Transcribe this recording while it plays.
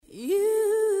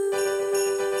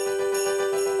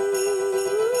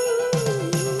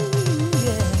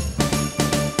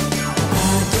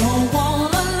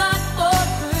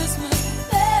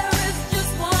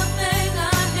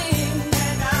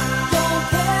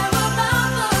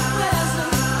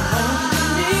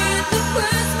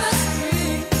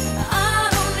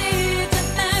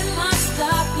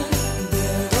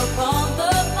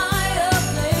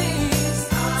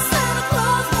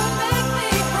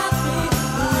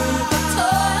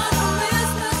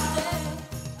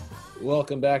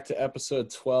welcome back to episode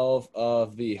 12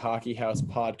 of the Hockey House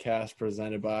podcast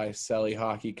presented by Selly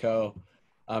Hockey Co.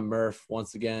 I'm Murph,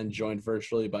 once again joined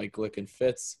virtually by Glick and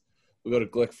Fitz. We'll go to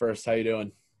Glick first. How you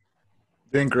doing?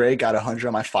 Doing great. Got 100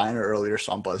 on my finder earlier,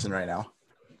 so I'm buzzing right now.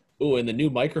 Ooh, and the new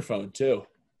microphone too.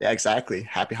 Yeah, exactly.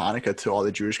 Happy Hanukkah to all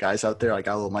the Jewish guys out there. I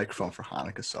got a little microphone for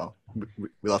Hanukkah, so we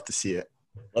love to see it.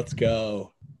 Let's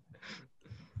go.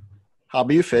 How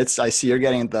about you, Fitz? I see you're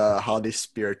getting the holiday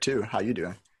spirit too. How you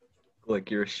doing?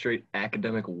 Like you're a straight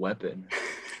academic weapon.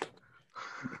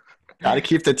 Got to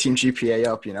keep the team GPA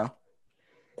up, you know?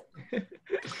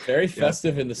 Very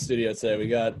festive in the studio today. We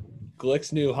got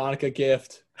Glick's new Hanukkah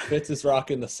gift. Fitz is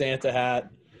rocking the Santa hat.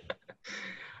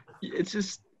 It's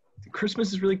just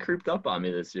Christmas has really creeped up on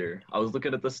me this year. I was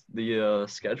looking at the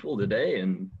schedule today,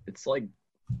 and it's like a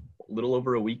little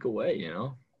over a week away, you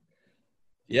know?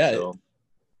 Yeah. So,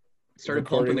 started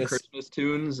pumping the Christmas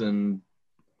tunes and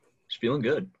just feeling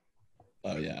good.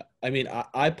 Oh, yeah. I mean,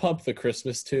 I pump the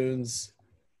Christmas tunes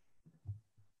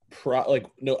I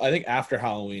think after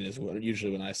Halloween is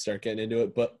usually when I start getting into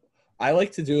it, but I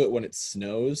like to do it when it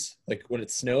snows. Like when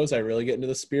it snows, I really get into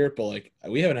the spirit, but like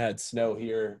we haven't had snow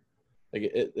here. Like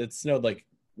it snowed like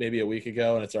maybe a week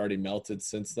ago and it's already melted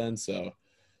since then. So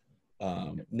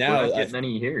now we're not getting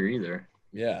any here either.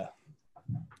 Yeah.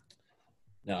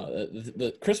 No,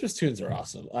 the Christmas tunes are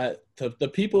awesome.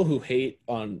 The people who hate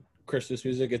on Christmas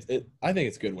music, I think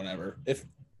it's good whenever.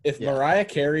 If Mariah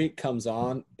Carey comes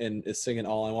on and is singing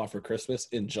All I Want for Christmas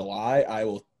in July, I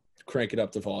will crank it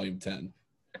up to volume 10.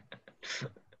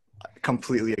 I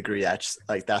completely agree.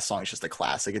 That song is just a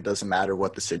classic. It doesn't matter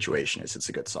what the situation is. It's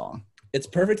a good song. It's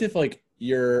perfect if like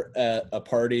you're at a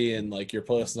party and like your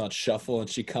playlist is on shuffle and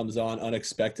she comes on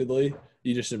unexpectedly,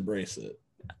 you just embrace it.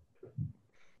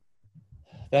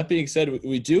 That being said,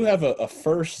 we do have a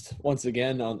first once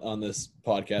again on this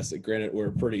podcast. Granted,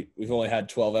 we've only had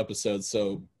 12 episodes,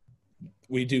 so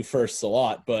we do firsts a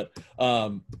lot. But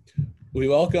we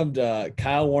welcomed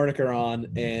Kyle Waronker on,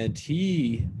 and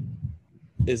he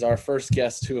is our first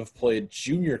guest to have played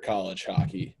junior college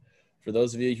hockey. For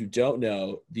those of you who don't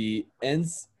know, the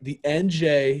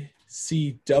NJCAA,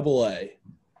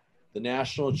 the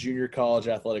National Junior College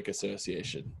Athletic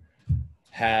Association,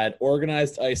 had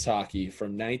organized ice hockey from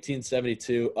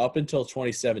 1972 up until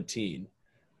 2017.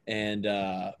 And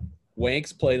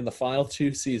Wanks played in the final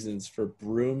 2 seasons for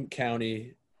Broome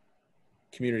County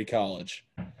Community College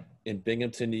in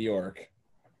Binghamton, New York.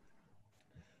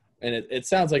 And it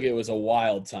sounds like it was a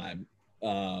wild time.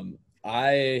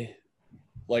 Like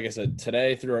I said,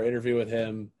 today through our interview with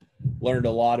him, learned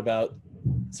a lot about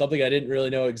something I didn't really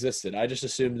know existed. I just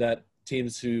assumed that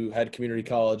teams who had community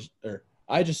college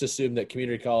I just assumed that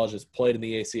community colleges played in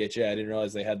the ACHA. I didn't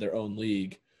realize they had their own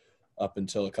league up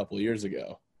until a couple of years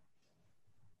ago.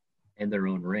 And their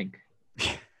own rink.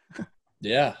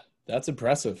 Yeah, that's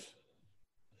impressive.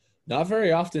 Not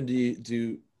very often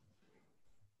do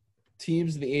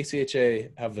teams in the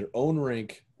ACHA have their own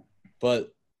rink,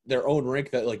 but their own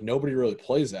rink that like nobody really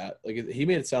plays at. Like he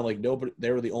made it sound like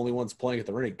they were the only ones playing at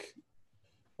the rink,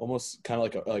 almost kind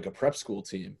of like a prep school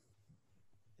team.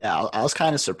 Yeah, I was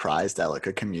kind of surprised that like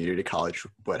a community college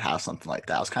would have something like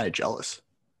that. I was kind of jealous.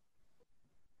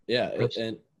 Yeah,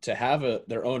 and to have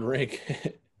their own rink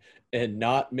and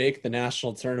not make the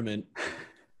national tournament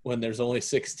when there's only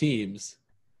 6 teams,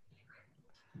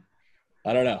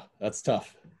 I don't know. That's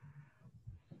tough.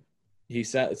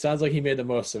 It sounds like he made the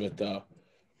most of it though.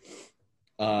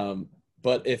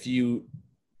 But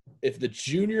if the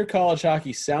junior college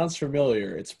hockey sounds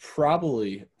familiar, it's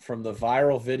probably from the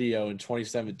viral video in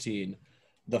 2017.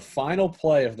 The final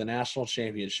play of the national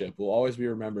championship will always be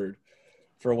remembered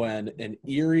for when an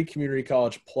Erie Community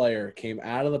College player came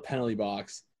out of the penalty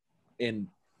box and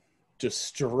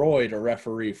destroyed a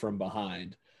referee from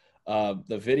behind.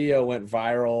 The video went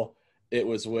viral. It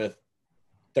was with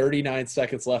 39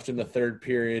 seconds left in the third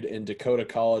period, and Dakota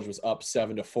College was up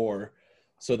 7-4.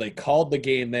 So they called the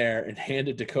game there and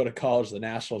handed Dakota College the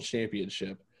national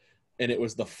championship. And it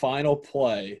was the final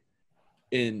play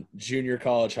in junior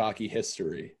college hockey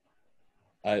history.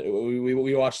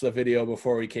 We watched the video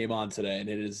before we came on today, and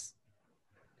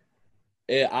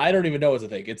I don't even know what to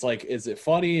think. It's like, is it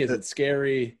funny? Is it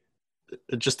scary?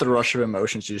 Just the rush of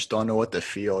emotions. You just don't know what to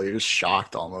feel. You're just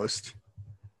shocked almost.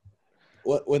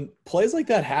 When plays like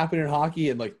that happen in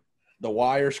hockey and like the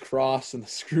wires cross and the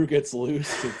screw gets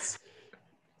loose,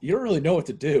 you don't really know what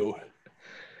to do.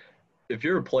 If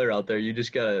you're a player out there, you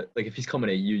just gotta, like, if he's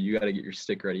coming at you, you gotta get your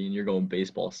stick ready and you're going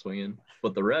baseball swinging.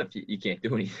 But the ref, you can't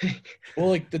do anything. Well,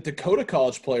 like the Dakota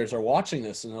College players are watching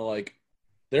this and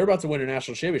they're about to win a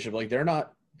national championship. Like they're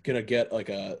not gonna get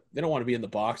they don't want to be in the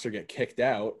box or get kicked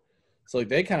out. So like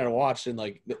they kind of watched, and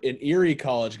like an Erie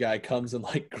College guy comes and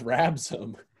like grabs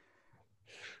him,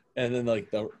 and then like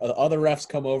the other refs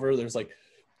come over. There's like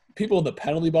people in the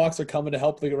penalty box are coming to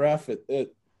help the ref.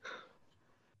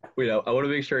 Wait, I want to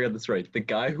make sure I got this right. The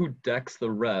guy who decks the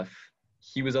ref,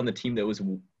 he was on the team that was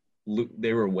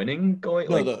they were winning going.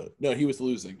 No, he was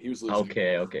losing. He was losing.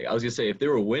 Okay. I was gonna say if they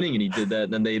were winning and he did that,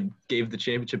 and then they gave the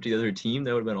championship to the other team,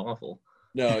 that would have been awful.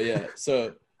 No, yeah.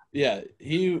 So yeah,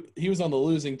 he was on the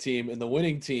losing team, and the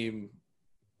winning team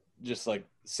just like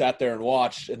sat there and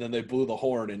watched, and then they blew the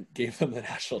horn and gave them the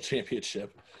national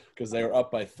championship because they were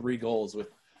up by 3 goals with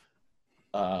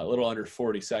a little under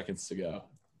 40 seconds to go.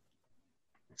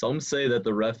 Some say that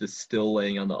the ref is still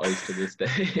laying on the ice to this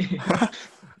day.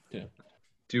 Yeah.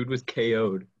 Dude was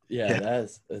KO'd. Yeah,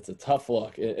 it's a tough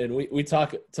look. And we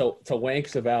talk to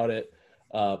Wanks about it.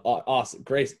 Awesome.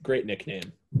 Great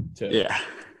nickname too. Yeah.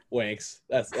 Wanks.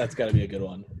 That's got to be a good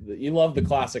one. You love the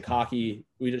classic hockey.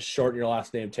 We just shorten your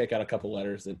last name, take out a couple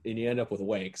letters, and you end up with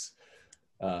Wanks.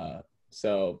 Yeah,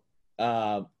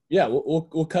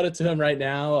 we'll cut it to him right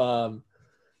now.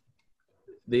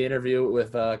 The interview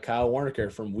with Kyle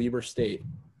Waronker from Weber State.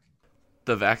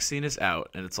 The vaccine is out,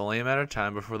 and it's only a matter of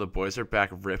time before the boys are back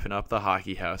ripping up the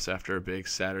hockey house after a big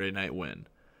Saturday night win.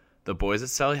 The boys at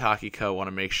Sally Hockey Co. want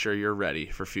to make sure you're ready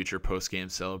for future post-game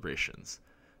celebrations.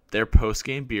 Their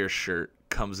post-game beer shirt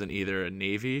comes in either a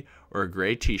navy or a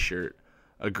gray t-shirt,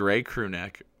 a gray crew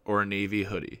neck, or a navy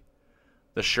hoodie.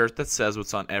 The shirt that says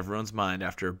what's on everyone's mind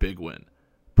after a big win.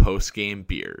 Post-game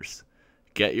beers.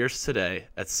 Get yours today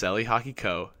at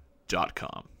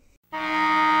sallyhockeyco.com.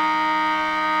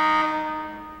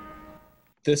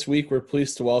 This week, we're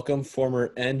pleased to welcome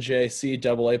former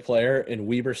NJCAA player and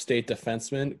Weber State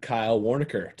defenseman Kyle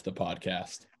Waronker to the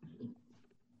podcast.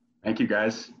 Thank you,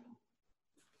 guys.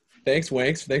 Thanks,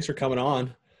 Wanks. Thanks for coming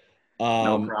on.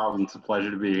 No problem. It's a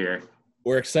pleasure to be here.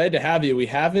 We're excited to have you. We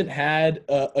haven't had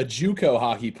a JUCO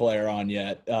hockey player on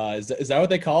yet. Is that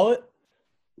what they call it?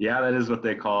 Yeah, that is what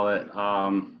they call it.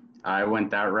 I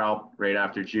went that route right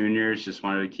after juniors, just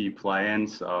wanted to keep playing,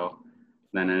 so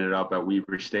then ended up at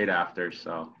Weber State after,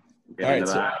 so we'll get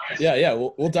into that. Yeah,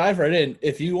 we'll dive right in.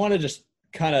 If you want to just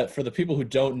kind of, for the people who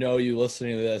don't know you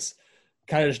listening to this,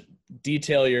 kind of just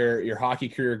detail your hockey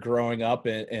career growing up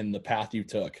and the path you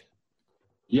took.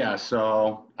 Yeah,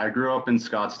 so I grew up in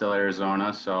Scottsdale,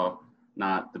 Arizona, so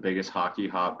not the biggest hockey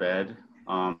hotbed.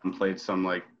 Played some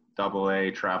like AA,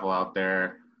 travel out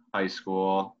there, high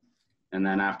school. And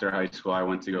then after high school, I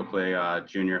went to go play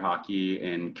junior hockey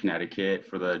in Connecticut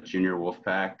for the junior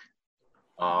Wolfpack.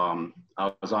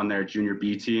 I was on their junior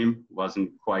B team,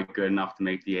 wasn't quite good enough to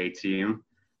make the A team.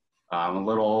 I'm a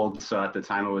little old, so at the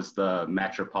time it was the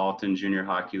Metropolitan Junior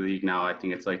Hockey League. Now I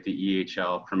think it's like the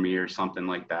EHL Premier, something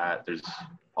like that. There's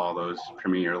all those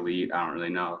Premier Elite. I don't really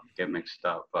know, get mixed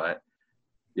up. But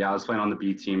yeah, I was playing on the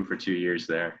B team for 2 years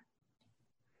there.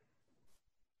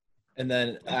 And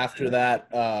then after that,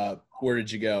 where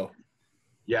did you go?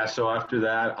 Yeah, so after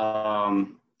that,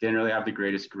 didn't really have the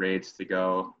greatest grades to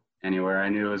go anywhere. I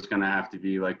knew it was going to have to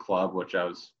be like club, which I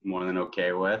was more than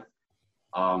okay with.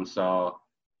 So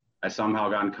I somehow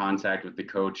got in contact with the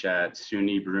coach at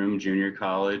SUNY Broome Junior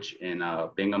College in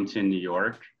Binghamton, New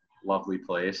York. Lovely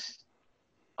place.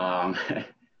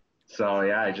 So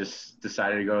yeah, I just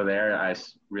decided to go there. I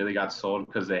really got sold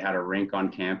because they had a rink on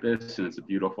campus, and it's a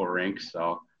beautiful rink.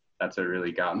 So that's what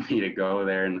really got me to go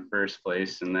there in the first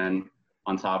place. And then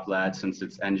on top of that, since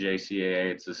it's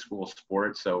NJCAA, it's a school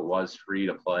sport, so it was free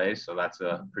to play. So that's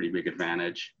a pretty big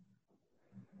advantage.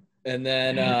 And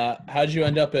then how did you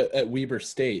end up at Weber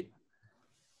State?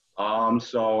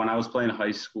 So when I was playing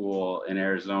high school in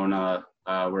Arizona,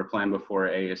 we were playing before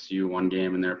ASU one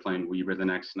game, and they were playing Weber the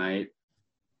next night.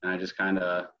 And I just kind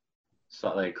of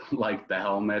saw like the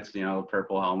helmets, the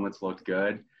purple helmets looked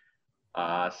good.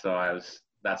 So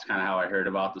that's kind of how I heard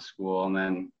about the school. And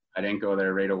then I didn't go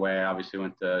there right away. I obviously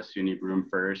went to SUNY Broome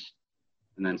first.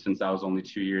 And then since I was only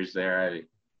 2 years there, I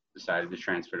decided to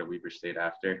transfer to Weber State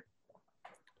after.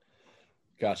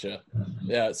 Gotcha.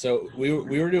 Yeah. So we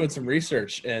were doing some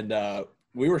research, and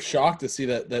we were shocked to see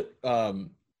that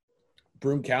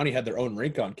Broome County had their own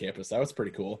rink on campus. That was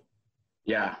pretty cool.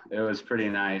 Yeah, it was pretty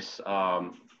nice.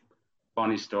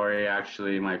 Funny story,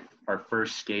 actually, our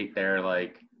first skate there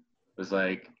was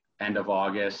end of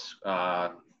August.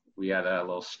 We had a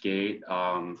little skate.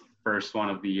 First one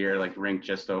of the year, rink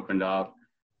just opened up.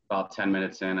 About 10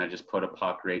 minutes in, I just put a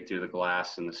puck right through the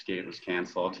glass, and the skate was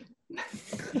canceled.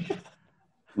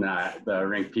 Nah, the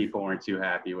rink people weren't too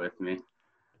happy with me.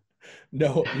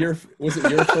 No, was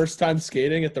it your first time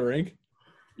skating at the rink?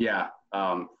 Yeah,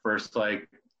 first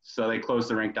So they closed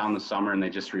the rink down the summer and they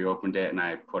just reopened it, and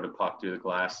I put a puck through the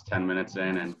glass 10 minutes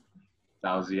in, and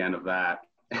that was the end of that.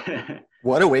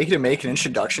 What a way to make an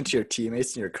introduction to your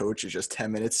teammates and your coaches, just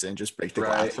 10 minutes in, just break the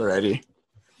glass already.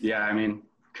 Yeah, I mean,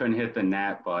 couldn't hit the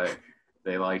net, but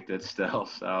they liked it still,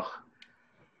 so.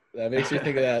 That makes me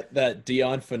think of that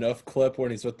Dion Phaneuf clip when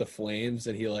he's with the Flames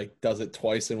and he like does it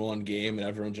twice in one game and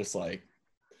everyone's just like,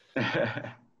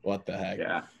 what the heck?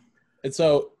 Yeah. And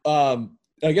so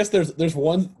I guess there's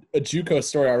a JUCO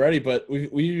story already, but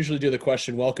we usually do the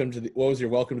question, what was your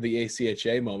welcome to the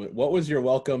ACHA moment? What was your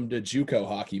welcome to JUCO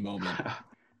hockey moment?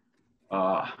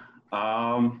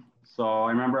 So I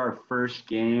remember our first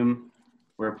game,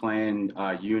 we were playing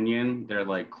Union, their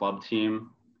like club team,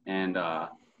 and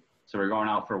so we're going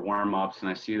out for warm-ups, and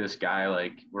I see this guy,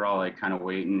 like, we're all, like, kind of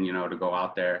waiting, you know, to go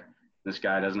out there. This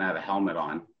guy doesn't have a helmet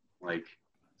on. Like,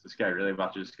 is this guy really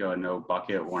about to just go a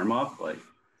no-bucket warm-up? Like,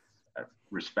 I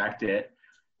respect it.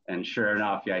 And sure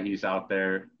enough, yeah, he's out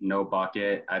there, no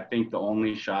bucket. I think the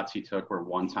only shots he took were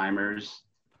one-timers,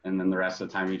 and then the rest of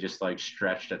the time he just, like,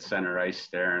 stretched at center ice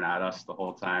staring at us the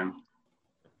whole time.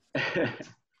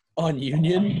 On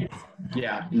Union?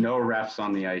 Yeah, no refs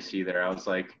on the ice either. I was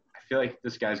like, I feel like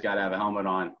this guy's got to have a helmet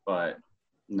on, but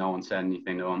no one said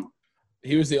anything to him.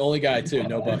 He was the only guy too,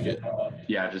 no bucket.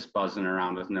 Yeah, just buzzing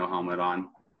around with no helmet on,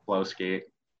 flow skate.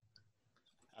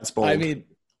 That's bold. I mean,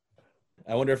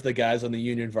 I wonder if the guys on the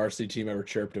Union varsity team ever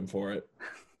chirped him for it.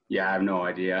 Yeah, I have no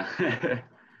idea.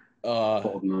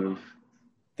 Bold move.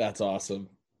 That's awesome.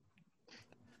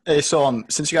 Hey, so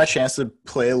since you got a chance to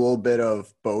play a little bit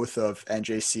of both of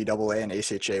NJCAA and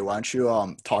ACHA, why don't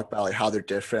you talk about like how they're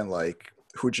different, like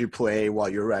who'd you play while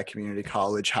you were at community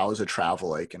college? How was the travel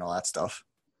like and all that stuff?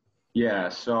 Yeah,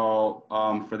 so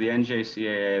for the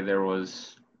NJCAA,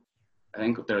 I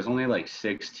think there was only like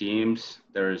 6 teams.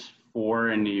 There's 4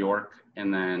 in New York,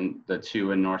 and then the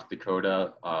 2 in North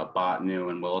Dakota, Botany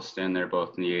and Williston. They're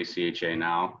both in the ACHA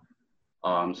now.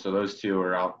 So those 2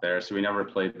 are out there. So we never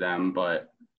played them,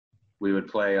 but we would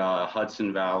play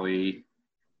Hudson Valley,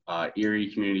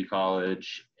 Erie Community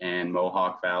College, and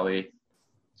Mohawk Valley.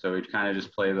 So we'd kind of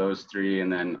just play those 3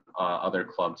 and then other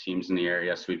club teams in the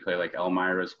area. So we'd play like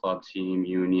Elmira's club team,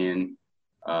 Union,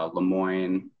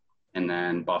 Lemoyne, and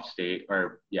then Buff State.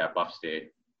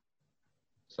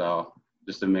 So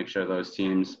just a mixture of those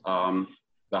teams. The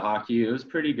hockey, it was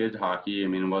pretty good hockey. I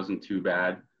mean, it wasn't too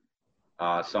bad.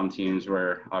 Some teams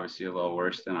were obviously a little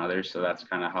worse than others. So that's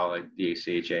kind of how like the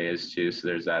ACHA is too. So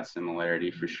there's that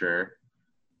similarity for sure.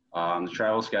 The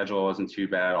travel schedule wasn't too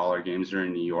bad. All our games are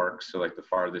in New York. So like the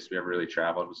farthest we ever really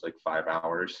traveled was like 5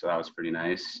 hours. So that was pretty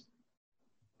nice.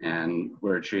 And we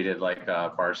were treated like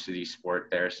a varsity sport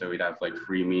there. So we'd have like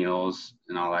free meals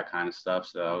and all that kind of stuff.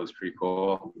 So that was pretty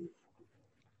cool.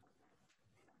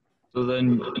 So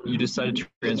then you decided to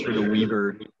transfer to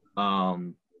Weber.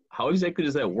 How exactly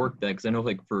does that work then? Because I know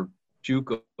like for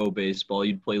JUCO baseball,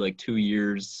 you'd play like 2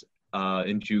 years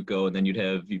in JUCO, and then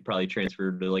you'd probably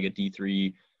transfer to like a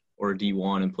D3 or a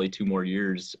D1 and play 2 more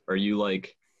years. Are you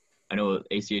like, I know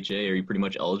ACHA, are you pretty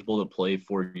much eligible to play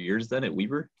 4 years then at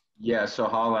Weber? Yeah, so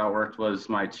how that worked was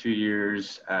my 2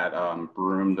 years at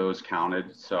Broome, those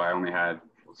counted. So I only had,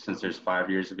 since there's 5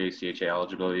 years of ACHA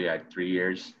eligibility, I had 3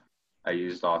 years. I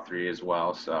used all 3 as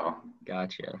well, so.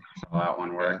 Gotcha. So that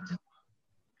one worked.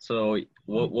 So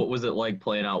what was it like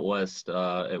playing out west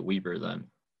at Weber then?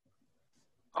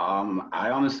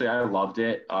 I loved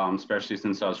it, especially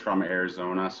since I was from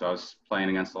Arizona. So I was playing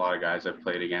against a lot of guys I've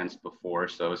played against before.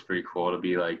 So it was pretty cool to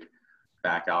be like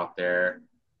back out there.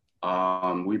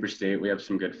 Weber State, we have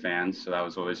some good fans. So that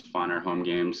was always fun. Our home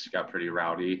games got pretty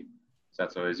rowdy. So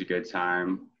that's always a good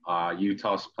time.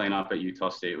 Playing up at Utah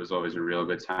State was always a real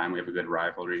good time. We have a good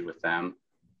rivalry with them.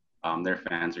 Their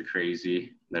fans are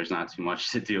crazy. There's not too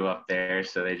much to do up there.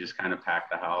 So they just kind of pack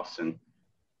the house, and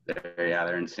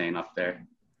they're insane up there.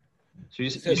 So you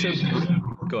said,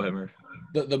 go ahead, Murph.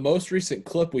 The most recent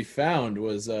clip we found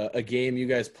was a game you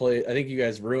guys played. I think you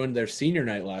guys ruined their senior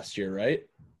night last year, right?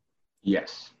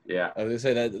 Yes. Yeah. I was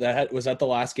gonna say was that the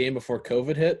last game before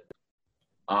COVID hit?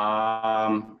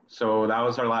 So that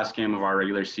was our last game of our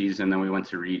regular season. Then we went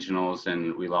to regionals,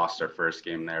 and we lost our first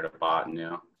game there to Botany.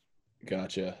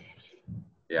 Gotcha.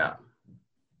 Yeah.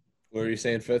 What were you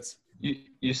saying, Fitz?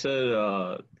 You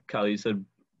said, Kyle, you said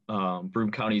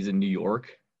Broome County's in New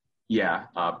York? Yeah,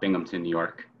 Binghamton, New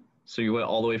York. So you went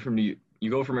all the way you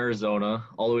go from Arizona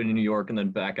all the way to New York and then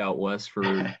back out west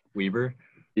for Weber?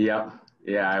 Yep.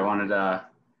 Yeah, I wanted to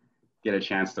get a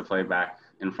chance to play back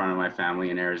in front of my family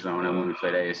in Arizona when we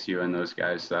played ASU and those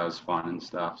guys. So that was fun and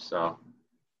stuff. So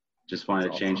just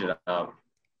wanted to change it up.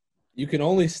 You can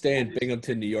only stay in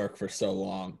Binghamton, New York for so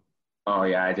long. Oh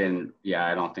yeah, I didn't. Yeah,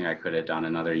 I don't think I could have done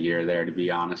another year there, to be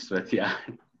honest with you.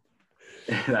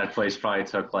 That place probably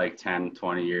took like 10,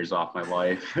 20 years off my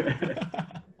life.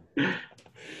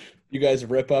 You guys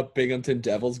rip up Binghamton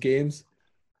Devils games?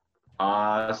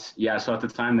 Yeah. So at the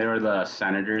time they were the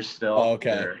Senators Oh, still.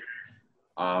 okay.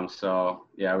 So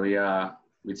yeah,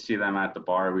 we'd see them at the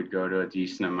bar. We'd go to a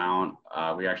decent amount.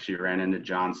 We actually ran into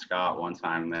John Scott one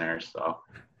time there. So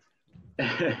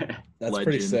That's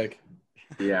pretty Legend. sick.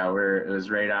 yeah, it was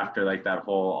right after like that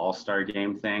whole All-Star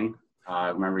game thing.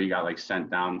 Remember he got like sent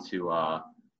down to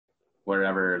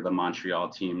whatever the Montreal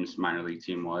team's minor league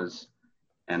team was.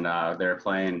 And they were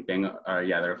playing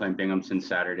Binghamton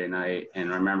Saturday night.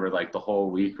 And I remember like the whole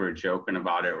week we're joking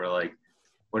about it. We're like,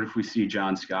 what if we see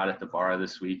John Scott at the bar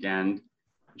this weekend?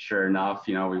 Sure enough,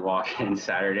 we walk in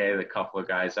Saturday, the couple of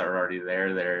guys that were already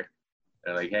there, they're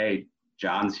like, hey,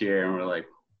 John's here. And we're like,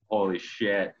 holy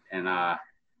shit. And I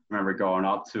remember going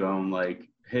up to him like,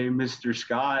 hey, Mr.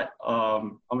 Scott,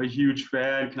 I'm a huge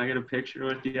fan. Can I get a picture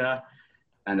with you?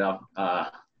 End up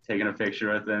taking a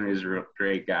picture with him. He's a real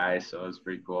great guy, so it was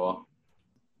pretty cool.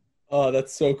 Oh,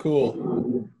 that's so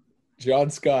cool. John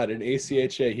Scott, an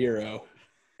ACHA hero.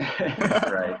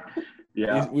 Right.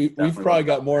 Yeah. We've probably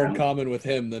got more in common with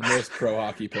him than most pro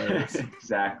hockey players.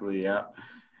 Exactly, yeah.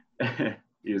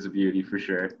 He was a beauty for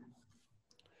sure.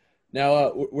 Now,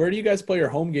 where do you guys play your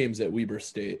home games at Weber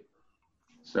State?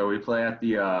 So we play at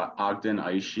the Ogden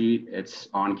Ice Sheet. It's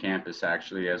on campus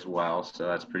actually as well, so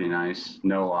that's pretty nice.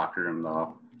 No locker room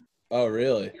though. Oh,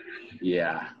 really?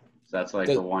 Yeah. So that's like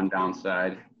the one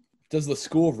downside. Does the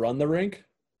school run the rink?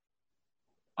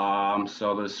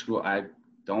 So the school, I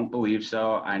don't believe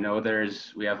so. I know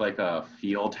we have like a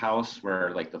field house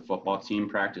where like the football team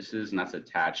practices, and that's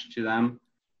attached to them.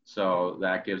 So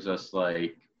that gives us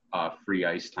like free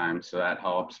ice time, so that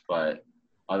helps. But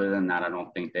other than that, I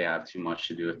don't think they have too much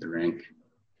to do with the rink.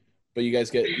 But you guys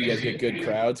get good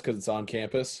crowds because it's on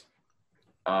campus?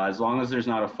 As long as there's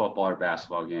not a football or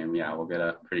basketball game, yeah, we'll get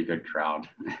a pretty good crowd.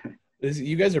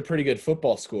 You guys are a pretty good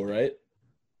football school, right?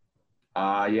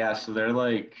 Yeah, so they're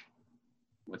like,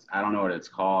 I don't know what it's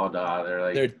called.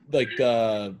 They're like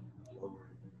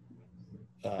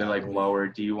lower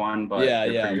D1, but they're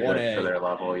pretty good 1A. for their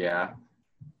level, yeah.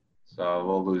 So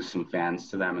we'll lose some fans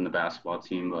to them in the basketball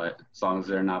team, but as long as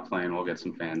they're not playing, we'll get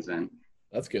some fans in.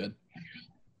 That's good.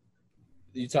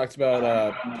 You talked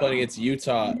about playing against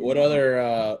Utah. What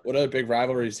other big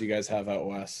rivalries do you guys have out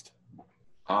west?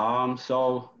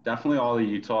 So definitely all the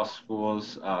Utah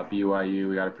schools, BYU,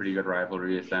 we got a pretty good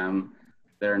rivalry with them.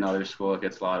 They're another school that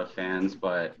gets a lot of fans,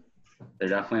 but they're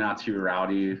definitely not too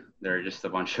rowdy. They're just a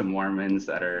bunch of Mormons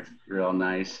that are real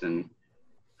nice and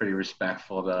pretty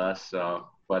respectful to us. So,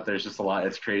 but there's just a lot.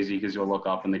 It's crazy because you'll look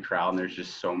up in the crowd and there's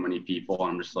just so many people.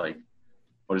 I'm just like,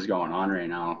 what is going on right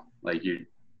now? Like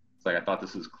it's like I thought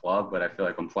this was club, but I feel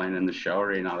like I'm playing in the show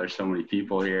right now. There's so many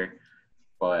people here,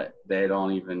 but they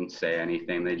don't even say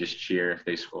anything. They just cheer if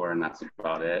they score, and that's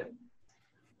about it.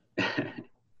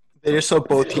 They just so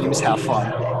both teams have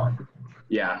fun.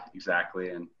 Yeah, exactly.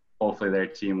 And hopefully their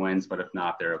team wins, but if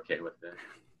not, they're okay with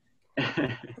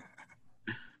it.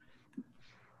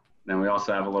 Then we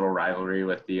also have a little rivalry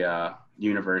with the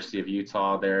University of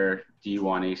Utah. They're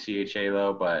D1 ACHA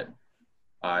though, but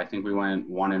I think we went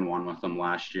 1-1 with them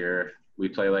last year. We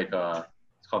play it's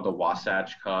called the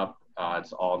Wasatch Cup.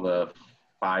 It's all the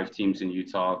 5 teams in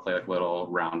Utah play like little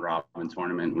round robin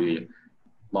tournament. We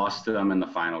lost to them in the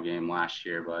final game last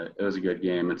year, but it was a good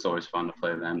game. It's always fun to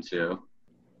play them too.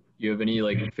 You have any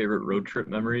like favorite road trip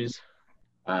memories?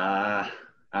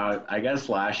 I guess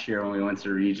last year when we went to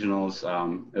regionals,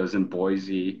 it was in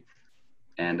Boise,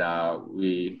 and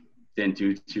we didn't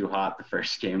do too hot the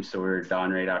first game, so we were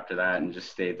done right after that and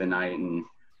just stayed the night and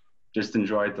just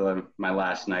enjoyed my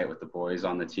last night with the boys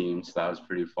on the team. So that was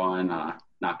pretty fun.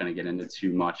 Not going to get into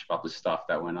too much about the stuff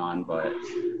that went on, but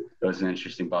it was an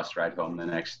interesting bus ride home the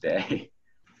next day.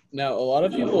 Now, a lot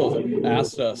of people have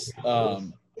asked us,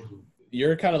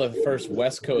 you're kind of the first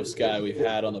West Coast guy we've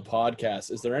had on the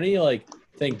podcast. Is there any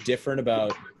thing different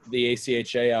about the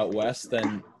ACHA out west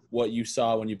than what you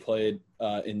saw when you played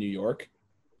in New York?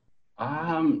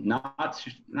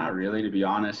 Not really, to be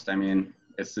honest. I mean,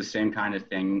 it's the same kind of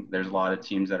thing. There's a lot of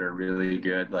teams that are really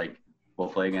good. Like we'll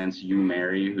play against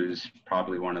UMary, who's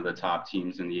probably one of the top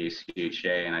teams in the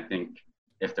ACHA. And I think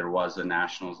if there was a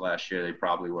nationals last year, they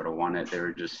probably would have won it.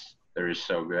 They're just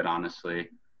so good, honestly.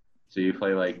 So you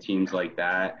play like teams like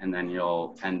that, and then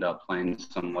you'll end up playing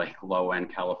some like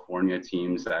low-end California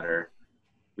teams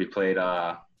we played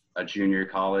a junior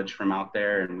college from out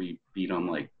there, and we beat them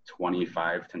like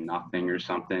 25-0 or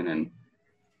something. And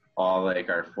all like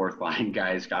our fourth line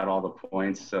guys got all the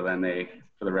points. So then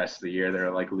for the rest of the year,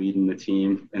 they're like leading the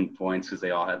team in points because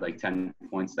they all had like 10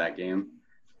 points that game.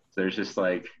 So there's just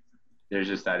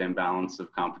that imbalance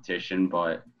of competition,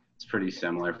 but it's pretty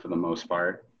similar for the most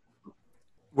part.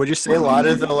 Would you say a lot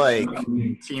of the like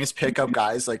teams pick up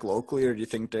guys like locally, or do you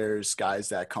think there's guys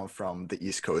that come from the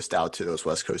East Coast out to those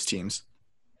West Coast teams?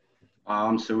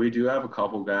 So we do have a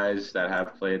couple guys that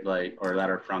have played or that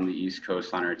are from the East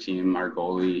Coast on our team. Our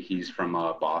goalie, he's from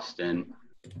Boston.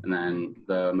 And then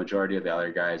the majority of the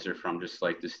other guys are from just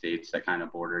like the states that kind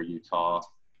of border Utah.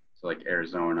 So like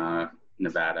Arizona,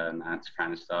 Nevada, and that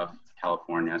kind of stuff,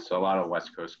 California. So a lot of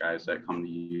West Coast guys that come to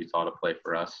Utah to play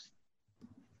for us.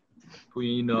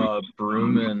 Between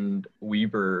Broome and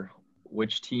Weber,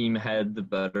 which team had the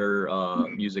better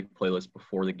music playlist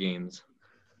before the games?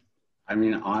 I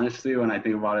mean, honestly, when I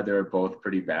think about it, they were both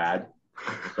pretty bad.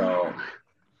 So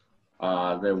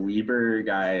the Weber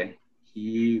guy,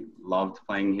 he loved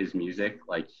playing his music.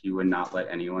 Like, he would not let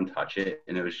anyone touch it.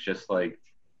 And it was just like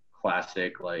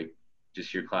classic, like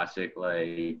just your classic,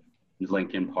 like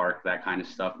Linkin Park, that kind of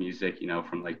stuff music,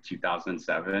 from like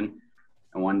 2007.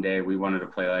 And one day we wanted to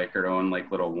play like our own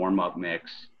like little warm-up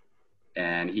mix.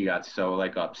 And he got so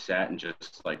like upset and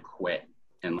just like quit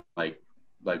and like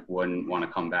wouldn't want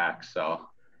to come back. So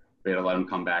we had to let him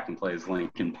come back and play his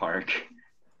Linkin Park.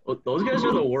 Well, those guys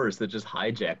are the worst that just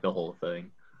hijack the whole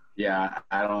thing. Yeah,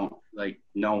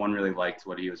 no one really liked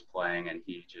what he was playing, and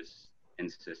he just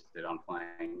insisted on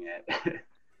playing it.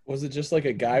 Was it just like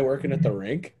a guy working at the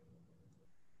rink?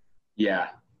 Yeah,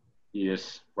 he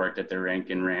just worked at the rink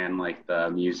and ran like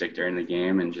the music during the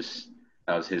game, and just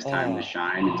that was his time to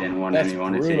shine, and didn't want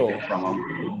anyone to take it from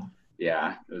him.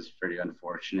 Yeah, it was pretty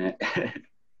unfortunate.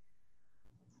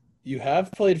 You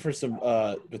have played for some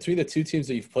between the two teams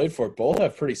that you've played for, both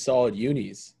have pretty solid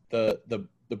unis.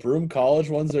 The Broome College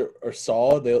ones are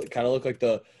solid. They kind of look like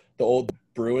the old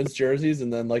Bruins jerseys,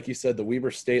 and then like you said, the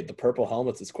Weber State, the purple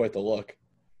helmets is quite the look.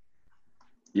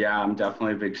 Yeah, I'm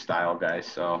definitely a big style guy,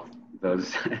 so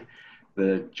those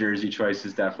the jersey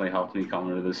choices definitely helped me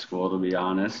come to this school, to be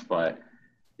honest. But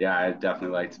yeah, I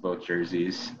definitely liked both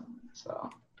jerseys. So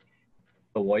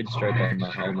the white stripe on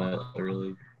the helmet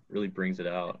really brings it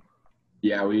out.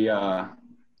 Yeah, we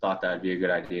thought that'd be a good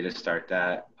idea to start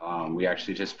that. We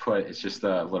actually it's just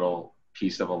a little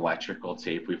piece of electrical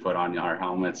tape we put on our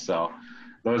helmets. So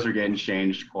those are getting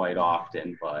changed quite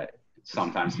often, but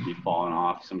sometimes it'd be falling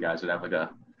off. Some guys would have like a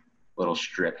little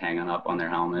strip hanging up on their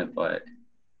helmet, but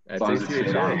as long as it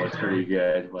stays on, it looks pretty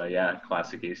good. But yeah,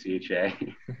 classic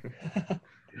ACHA.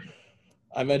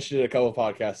 I mentioned it a couple of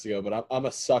podcasts ago, but I'm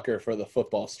a sucker for the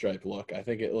football stripe look. I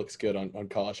think it looks good on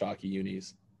college hockey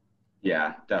unis.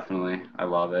 Yeah, definitely. I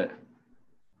love it.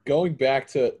 Going back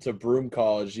to Broome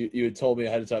College, you had told me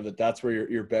ahead of time that's where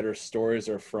your better stories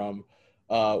are from.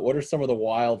 What are some of the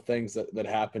wild things that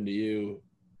happened to you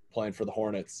playing for the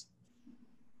Hornets?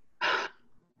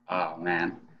 Oh,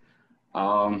 man.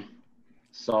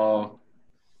 So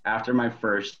after my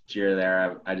first year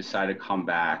there, I decided to come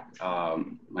back.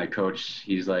 My coach,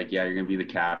 he's like, yeah, you're going to be the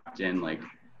captain. Like,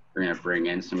 we're going to bring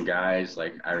in some guys.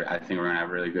 Like, I think we're going to have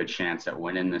a really good chance at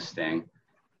winning this thing.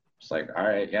 It's like, all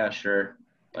right, yeah, sure.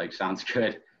 Like, sounds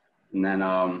good. And then,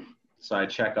 so I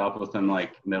check up with him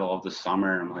like middle of the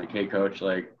summer. I'm like, hey, coach,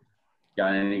 like,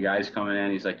 got any guys coming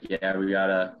in? He's like, yeah, we got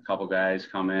a couple guys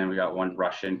come in. We got one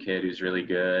Russian kid who's really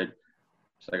good.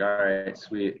 It's like, all right,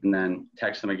 sweet. And then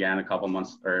text him again a couple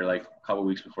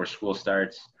weeks before school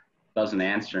starts. Doesn't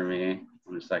answer me.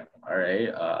 I'm just like, all right,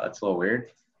 that's a little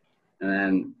weird. And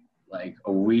then like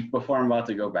a week before I'm about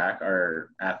to go back, our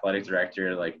athletic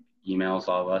director like emails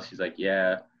all of us. He's like,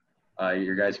 yeah,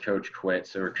 your guys' coach quit,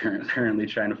 so we're currently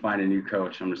trying to find a new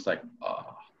coach. I'm just like, oh,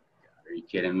 God, are you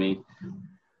kidding me?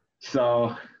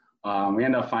 So we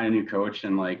ended up finding a new coach,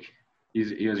 and like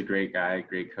he was a great guy,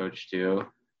 great coach too.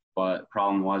 But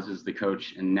problem was the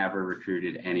coach never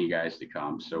recruited any guys to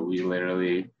come. So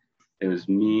it was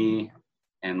me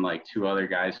and like two other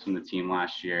guys from the team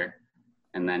last year,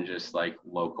 and then just like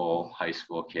local high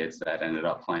school kids that ended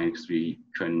up playing because we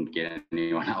couldn't get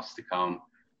anyone else to come.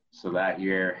 So that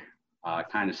year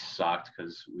kind of sucked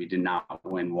because we did not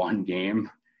win one game.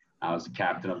 I was the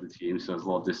captain of the team, so it was a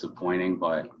little disappointing,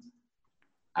 but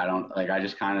I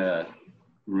just kind of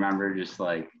remember just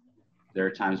like there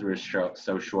were times we were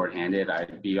so shorthanded.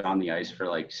 I'd be on the ice for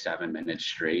like 7 minutes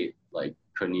straight, like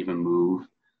couldn't even move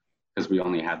because we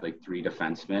only had like 3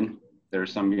 defensemen. There were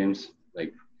some games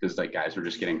like because like guys were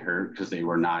just getting hurt because they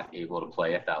were not able to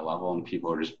play at that level, and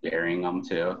people were just burying them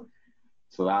too.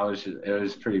 So it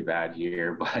was a pretty bad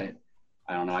year, but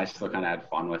I don't know. I still kind of had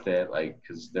fun with it, like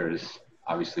because there was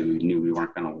obviously we knew we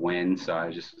weren't going to win. So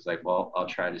I just was like, well, I'll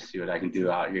try to see what I can do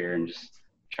out here and just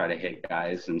try to hit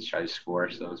guys and try to score.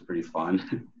 So it was pretty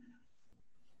fun.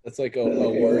 That's like a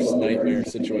worse nightmare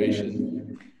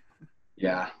situation.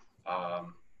 Yeah.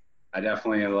 I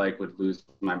definitely like would lose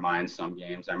my mind some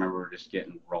games. I remember just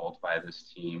getting rolled by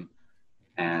this team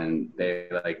and they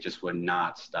like just would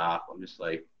not stop. I'm just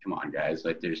like, come on guys,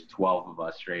 like there's 12 of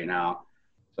us right now.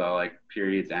 So like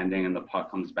period's ending and the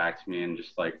puck comes back to me and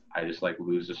just like I just like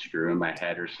lose a screw in my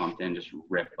head or something, just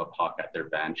rip a puck at their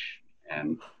bench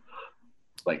and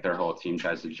like their whole team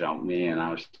tries to jump me and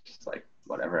I was just like,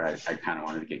 whatever. I kind of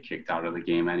wanted to get kicked out of the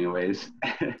game anyways.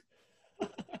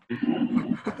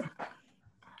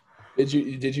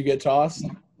 Did you get tossed?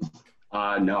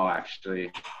 No,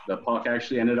 actually. The puck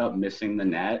actually ended up missing the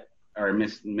net or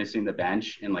missing the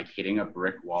bench and like hitting a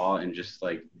brick wall and just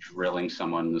like drilling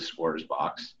someone in the scorer's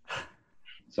box.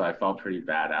 So I felt pretty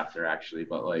bad after actually,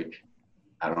 but like,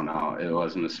 I don't know. It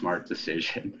wasn't a smart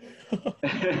decision.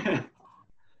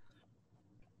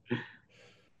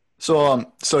 So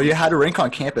you had a rink on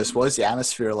campus. What was the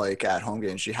atmosphere like at home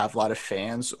games? Did you have a lot of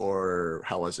fans or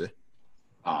how was it?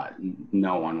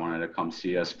 No one wanted to come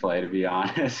see us play, to be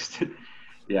honest.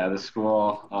 Yeah, the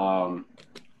school,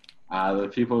 the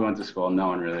people who went to school, no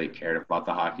one really cared about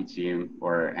the hockey team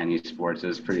or any sports. It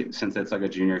was pretty, since it's like a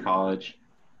junior college,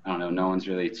 I don't know, no one's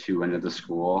really too into the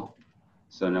school.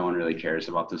 So no one really cares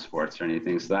about the sports or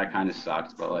anything. So that kind of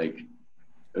sucked, but like,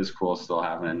 it was cool still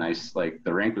having a nice, like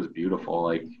the rink was beautiful.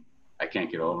 Like I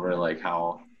can't get over like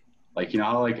how, like, you know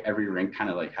how like every rink kind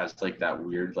of like has like that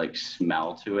weird like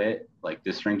smell to it. Like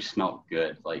this rink smelled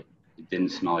good. Like it didn't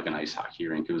smell like an ice hockey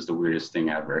rink. It was the weirdest thing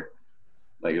ever.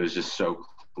 Like it was just so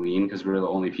clean because we were the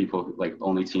only people, like the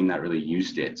only team that really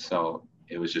used it. So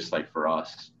it was just like for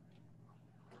us.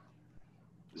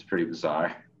 It's pretty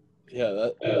bizarre. Yeah,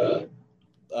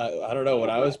 I don't know. When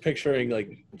I was picturing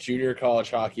like junior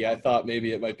college hockey, I thought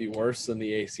maybe it might be worse than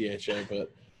the ACHA, but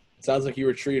it sounds like you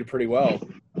were treated pretty well.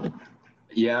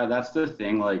 Yeah, that's the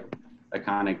thing. Like, that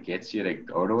kind of gets you to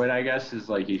go to it, I guess, is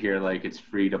like you hear like it's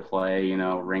free to play, you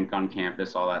know, rink on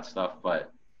campus, all that stuff.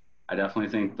 But I definitely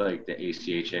think like the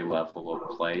ACHA level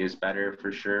of play is better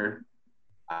for sure.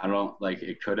 I don't like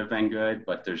it could have been good,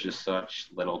 but there's just such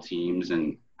little teams,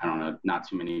 and I don't know, not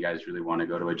too many guys really want to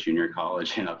go to a junior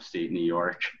college in upstate New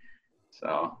York.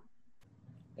 So.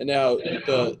 And now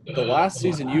the last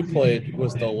season you played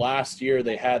was the last year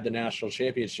they had the national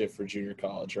championship for junior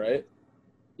college, right?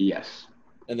 Yes.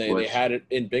 And they had it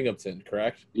in Binghamton,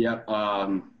 correct? Yep.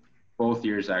 Both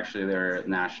years actually, their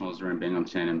nationals were in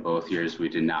Binghamton, and both years we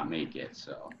did not make it.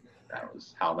 So that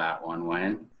was how that one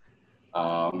went.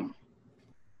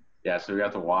 Yeah, so we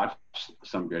got to watch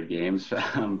some good games,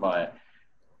 but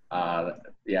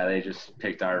yeah, they just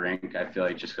picked our rink. I feel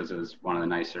like just because it was one of the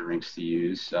nicer rinks to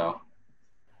use. So.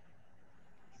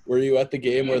 Were you at the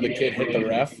game where the kid hit the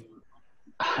ref?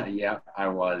 Yeah, I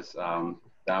was.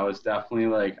 That was definitely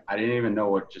like I didn't even know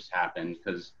what just happened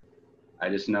because I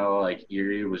just know like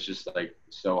Erie was just like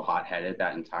so hot-headed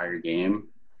that entire game.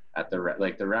 At the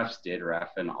the refs did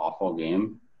ref an awful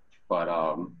game, but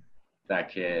that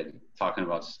kid talking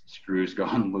about screws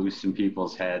going loose in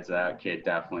people's heads, that kid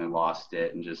definitely lost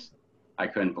it and just I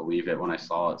couldn't believe it when I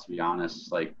saw it. To be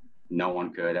honest, like no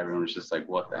one could. Everyone was just like,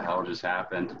 "What the hell just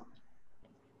happened?"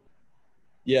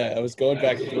 Yeah, I was going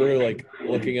back through, like,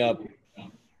 looking up,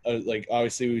 like,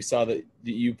 obviously we saw that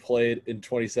you played in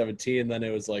 2017, then it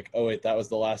was like, oh, wait, that was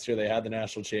the last year they had the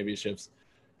national championships.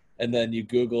 And then you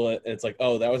Google it, and it's like,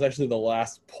 oh, that was actually the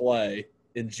last play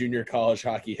in junior college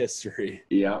hockey history.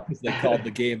 Yeah. They called the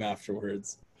game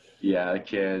afterwards. Yeah, the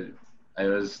kid, I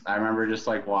remember just,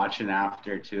 like, watching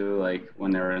after, too, like, when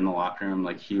they were in the locker room,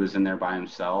 like, he was in there by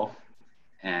himself.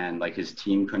 And like his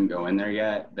team couldn't go in there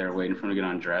yet. They were waiting for him to get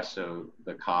undressed. So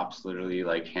the cops literally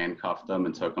like handcuffed him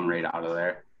and took him right out of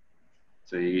there.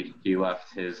 So he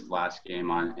left his last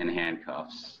game in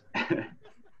handcuffs.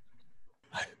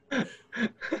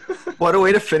 What a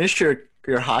way to finish your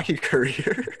hockey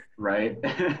career. Right?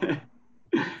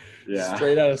 Yeah.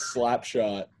 Straight out of slap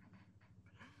shot.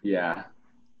 Yeah.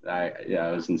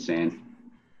 It was insane.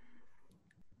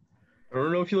 I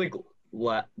don't know if you were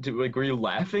you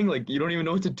laughing? Like you don't even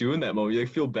know what to do in that moment. You like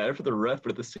feel bad for the ref,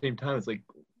 but at the same time, it's like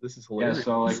this is hilarious. Yeah.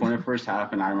 So like when it first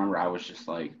happened, I remember I was just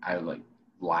like I like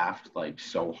laughed like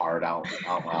so hard out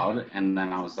loud, and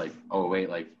then I was like, oh wait,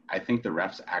 like I think the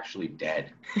ref's actually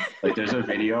dead. Like there's a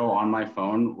video on my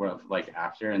phone where like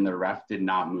after, and the ref did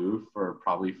not move for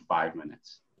probably 5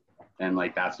 minutes, and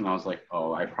like that's when I was like,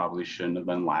 oh, I probably shouldn't have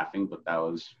been laughing, but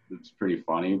it's pretty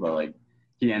funny. But like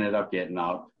he ended up getting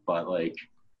up, but like.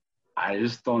 I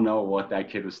just don't know what that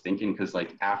kid was thinking, because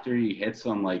like after he hits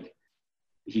him, like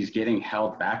he's getting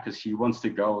held back because he wants to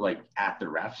go like at the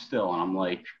ref still, and I'm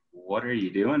like, what are you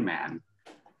doing, man?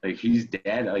 Like he's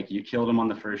dead. Like you killed him on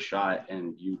the first shot,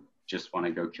 and you just want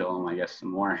to go kill him, I guess,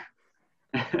 some more.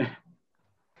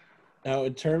 Now,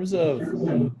 in terms of,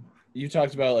 you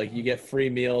talked about like you get free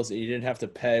meals and you didn't have to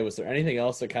pay. Was there anything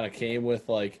else that kind of came with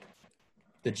like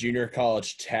the junior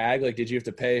college tag? Like, did you have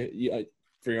to pay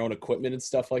for your own equipment and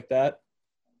stuff like that?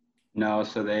 No,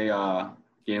 so they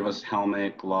gave us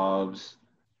helmet, gloves,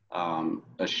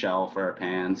 a shell for our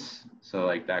pants, so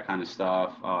like that kind of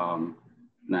stuff.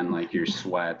 Then like your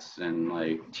sweats and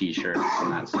like t-shirts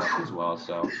and that stuff as well.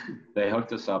 So they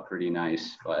hooked us up pretty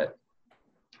nice, but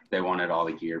they wanted all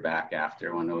the gear back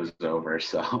after when it was over.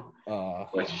 So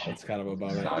which that's kind of a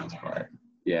bummer. sucks, but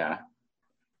yeah.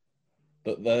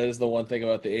 But that is the one thing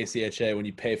about the ACHA. When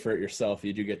you pay for it yourself,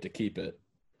 you do get to keep it.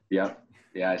 Yep.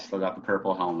 Yeah, I still got the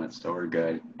purple helmet, so we're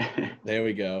good. There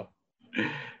we go.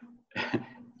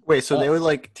 Wait, so they would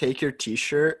like take your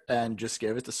T-shirt and just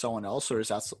give it to someone else, or is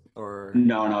that or?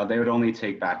 No, they would only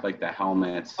take back like the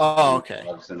helmets, okay,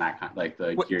 gloves, and that kind, like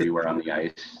the gear you wear on the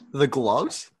ice. The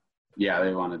gloves? Yeah,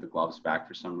 they wanted the gloves back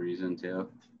for some reason too.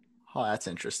 Oh, that's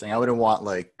interesting. I wouldn't want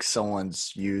like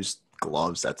someone's used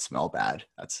gloves that smell bad.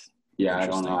 That's I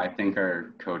don't know. I think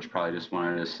our coach probably just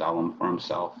wanted to sell them for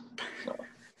himself. So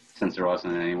since there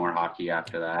wasn't any more hockey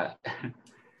after that.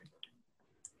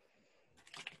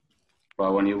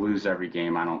 But when you lose every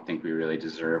game, I don't think we really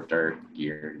deserved our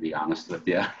gear, to be honest with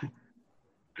you.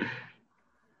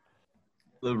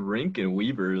 The rink in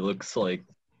Weber looks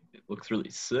really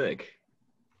sick.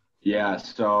 Yeah,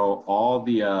 so all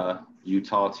the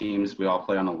Utah teams, we all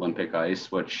play on Olympic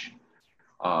ice, which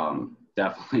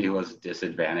definitely was a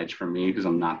disadvantage for me because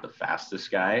I'm not the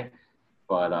fastest guy.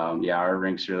 But our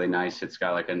rink's really nice. It's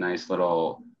got like a nice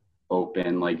little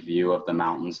open like view of the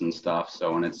mountains and stuff.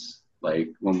 So when it's like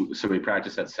we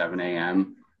practice at 7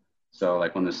 a.m. So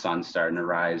like when the sun's starting to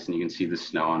rise and you can see the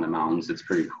snow on the mountains, it's a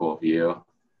pretty cool view.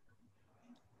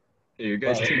 Yeah, your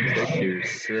guys' team picture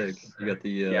is sick. You got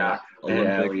the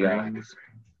Olympic rings.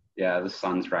 Yeah, the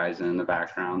sun's rising in the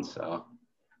background, so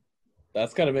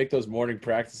that's got to make those morning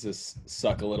practices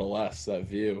suck a little less, that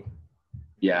view.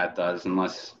 Yeah, it does,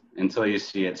 until you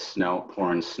see it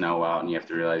pouring snow out and you have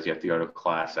to realize you have to go to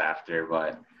class after,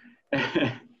 but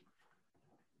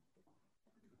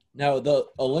Now, the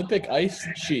Olympic ice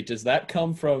sheet, does that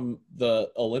come from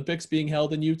the Olympics being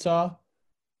held in Utah?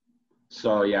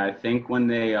 So, yeah, I think when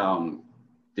they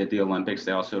did the Olympics,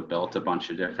 they also built a bunch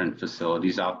of different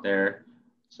facilities out there.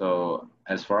 So,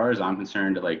 as far as I'm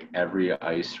concerned, like every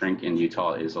ice rink in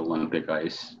Utah is Olympic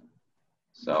ice.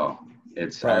 So,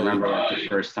 I remember like the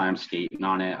first time skating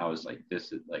on it, I was like,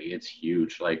 this is like, it's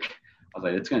huge. Like, I was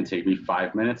like, it's going to take me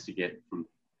 5 minutes to get from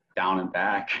down and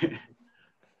back.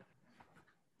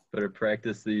 Better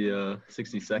practice the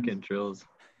 60-second drills.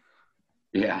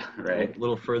 Yeah, right. A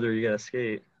little further, you got to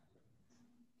skate.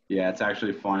 Yeah, it's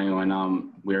actually funny when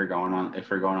if we're going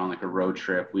on like a road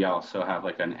trip, we also have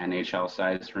like an NHL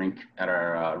size rink at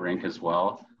our rink as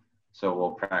well. So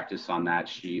we'll practice on that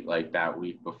sheet like that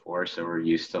week before. So we're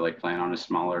used to like playing on a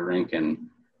smaller rink, and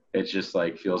it just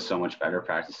like feels so much better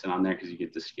practicing on there because you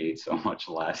get to skate so much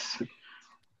less.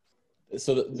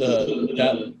 So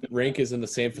that rink is in the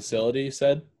same facility, you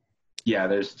said? Yeah,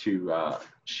 there's two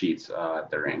sheets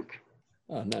at the rink.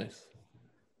 Oh, nice.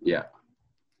 Yeah.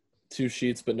 2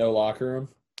 sheets, but no locker room?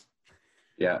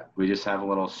 Yeah, we just have a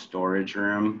little storage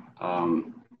room.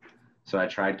 So I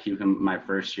tried keeping my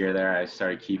first year there. I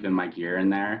started keeping my gear in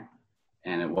there,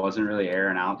 and it wasn't really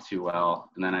airing out too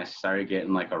well. And then I started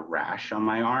getting like a rash on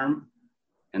my arm.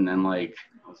 And then like,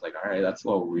 I was like, all right, that's a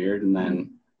little weird. And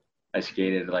then I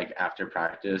skated like after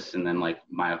practice, and then like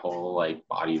my whole like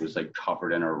body was like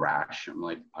covered in a rash. I'm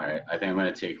like, all right, I think I'm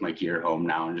going to take my gear home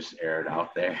now and just air it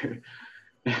out there.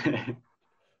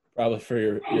 Probably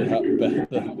for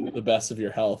the best of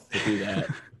your health to do that.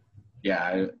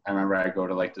 Yeah, I remember I go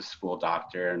to like the school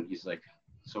doctor, and he's like,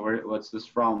 so what's this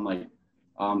from? Like,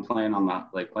 I'm playing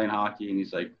hockey. And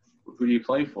he's like, who do you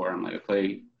play for? I'm like, I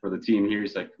play for the team here.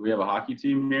 He's like, we have a hockey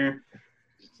team here.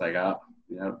 It's like,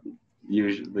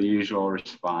 the usual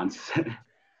response.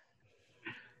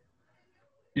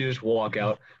 You just walk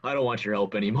out. I don't want your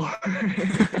help anymore.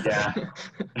 Yeah.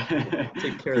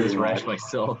 Take care of this rash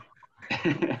myself.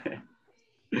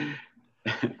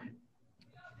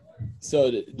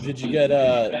 So did you get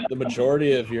the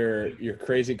majority of your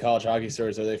crazy college hockey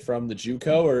stories, are they from the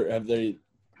JUCO, or have they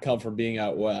come from being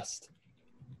out west?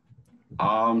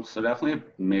 So definitely a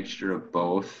mixture of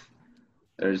both.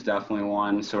 There's definitely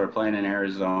one. So we're playing in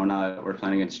Arizona. We're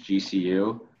playing against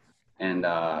GCU. and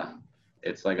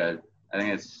it's like I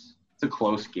think it's a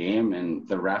close game, and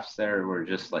the refs there were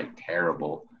just like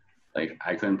terrible. Like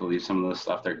I couldn't believe some of the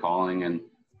stuff they're calling, and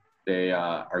they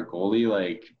our goalie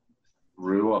like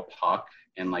threw a puck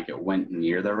and like it went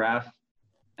near the ref,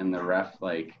 and the ref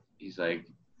like he's like,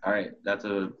 all right, that's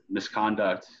a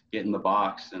misconduct, get in the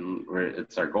box, and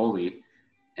it's our goalie,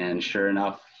 and sure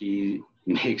enough he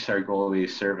makes our goalie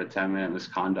serve a 10-minute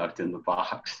misconduct in the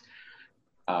box.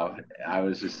 I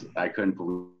couldn't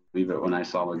believe it when I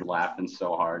saw him laughing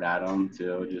so hard at him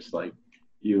too, just like,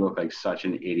 you look like such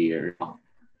an idiot.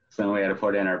 So then we had to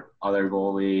put in our other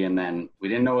goalie, and then we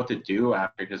didn't know what to do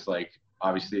after, because like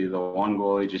obviously the one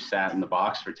goalie just sat in the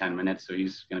box for 10 minutes, so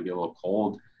he's going to be a little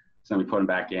cold. So then we put him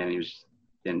back in. He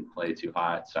didn't play too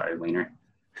hot. Sorry, Leaner.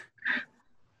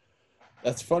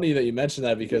 That's funny that you mentioned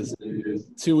that, because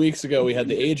 2 weeks ago we had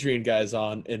the Adrian guys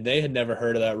on, and they had never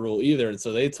heard of that rule either, and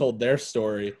so they told their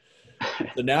story.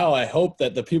 So now I hope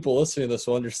that the people listening to this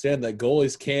will understand that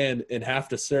goalies can and have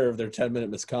to serve their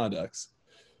 10-minute misconducts.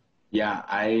 Yeah,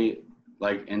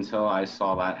 until I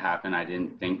saw that happen, I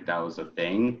didn't think that was a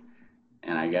thing,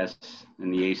 and I guess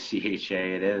in the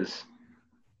ACHA it is.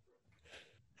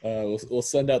 We'll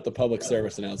send out the public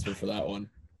service announcement for that one.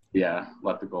 Yeah,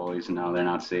 let the goalies know they're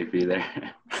not safe either.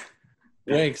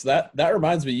 Wanks, that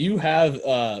reminds me, you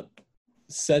have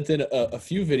sent in a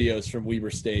few videos from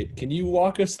Weber State. Can you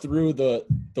walk us through the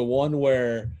one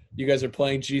where you guys are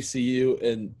playing GCU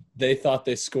and they thought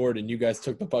they scored and you guys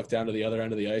took the puck down to the other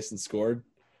end of the ice and scored?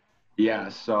 Yeah,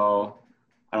 so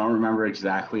I don't remember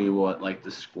exactly what like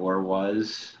the score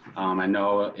was. I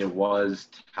know it was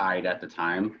tied at the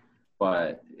time,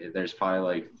 but there's probably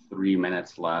like 3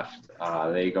 minutes left.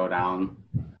 They go down,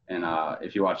 and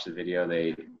if you watch the video,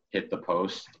 they hit the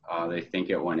post. They think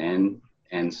it went in,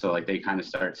 and so like they kind of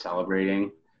start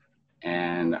celebrating,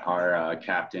 and our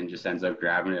captain just ends up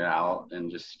grabbing it out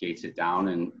and just skates it down,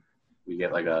 and we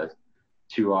get like a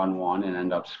 2-on-1 and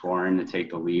end up scoring to take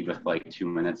the lead with like 2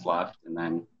 minutes left. And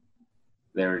then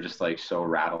they were just like so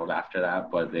rattled after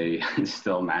that, but they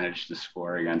still managed to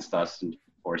score against us and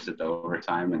force it to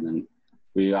overtime. And then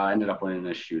we ended up winning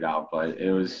the shootout, but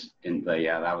it was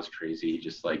that was crazy.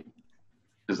 Just like,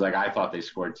 because like I thought they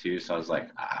scored too, so I was like,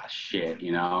 shit,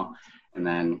 and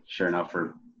then sure enough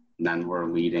then we're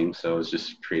leading, so it was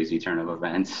just crazy turn of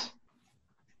events.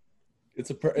 It's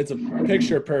a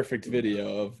picture perfect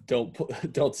video of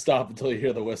don't stop until you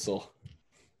hear the whistle.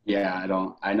 Yeah,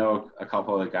 I know a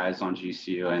couple of the guys on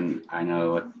GCU, and I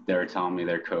know what they were telling me,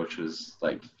 their coach was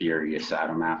like furious at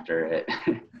them after it.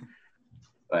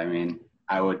 But I mean,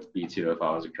 I would be too if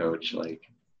I was a coach. Like,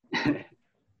 did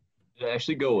it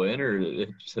actually go in, or did it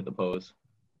just hit the post?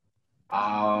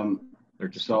 Or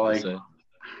just so like,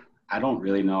 I don't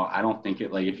really know. I don't think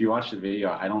it, like, if you watch the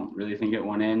video, I don't really think it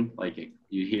went in. Like,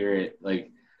 you hear it, like,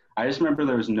 I just remember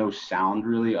there was no sound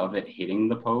really of it hitting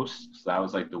the post. So that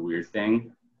was like the weird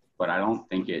thing, but I don't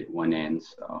think it went in.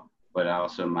 So, but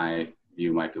also my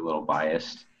view might be a little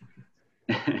biased.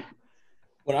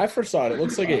 When I first saw it, it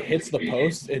looks like it hits the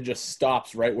post and just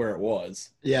stops right where it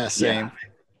was. Yeah, same.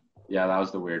 Yeah, that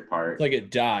was the weird part. It's like it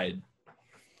died.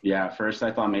 Yeah, at first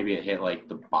I thought maybe it hit like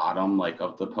the bottom, like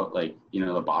of the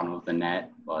the bottom of the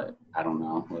net, but I don't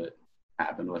know what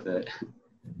happened with it.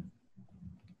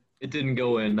 It didn't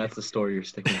go in. That's the story you're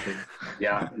sticking to.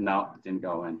 Yeah, no, it didn't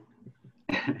go in.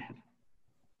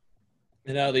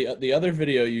 And now the other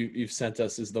video you've sent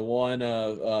us is the one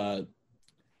of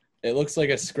it looks like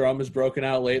a scrum is broken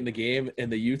out late in the game,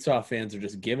 and the Utah fans are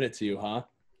just giving it to you, huh?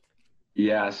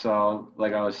 Yeah, so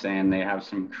like I was saying, they have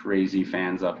some crazy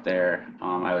fans up there.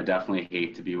 I would definitely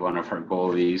hate to be one of our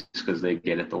goalies because they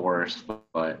get it the worst.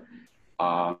 But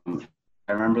I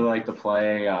remember like the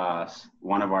play,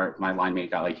 one of my line mate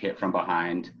got like hit from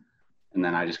behind, and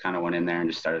then I just kind of went in there and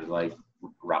just started like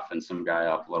roughing some guy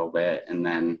up a little bit, and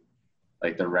then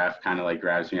like the ref kind of like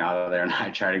grabs me out of there, and I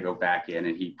try to go back in,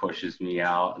 and he pushes me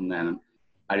out, and then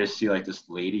I just see like this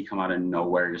lady come out of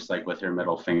nowhere, just like with her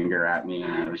middle finger at me.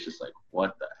 And I was just like,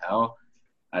 what the hell?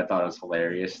 I thought it was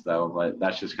hilarious though, but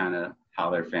that's just kind of how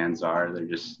their fans are. They're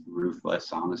just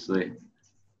ruthless, honestly.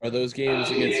 Are those games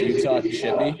against Utah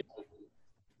chippy?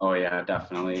 Oh yeah,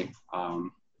 definitely. I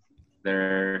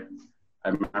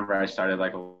remember I started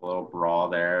like a little brawl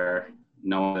there.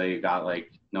 No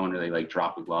one really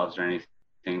dropped the gloves or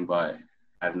anything, but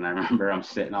I remember I'm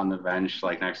sitting on the bench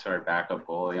like next to our backup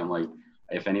goalie. I'm like,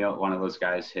 if any one of those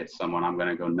guys hits someone, I'm going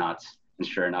to go nuts. And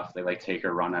sure enough, they like take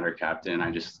a run at our captain. I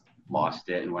just lost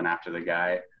it and went after the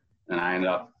guy. And I ended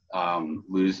up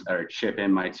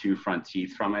chipping my 2 front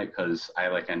teeth from it, because I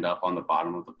like end up on the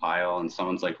bottom of the pile and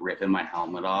someone's like ripping my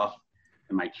helmet off.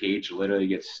 and my cage literally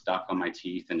gets stuck on my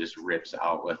teeth and just rips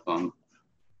out with them.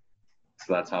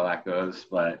 So that's how that goes.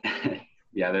 But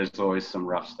yeah, there's always some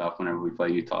rough stuff whenever we play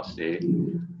Utah State.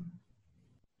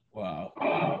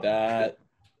 Wow. That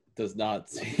does not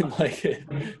seem like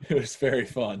it was very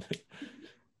fun.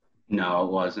 No,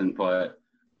 it wasn't. But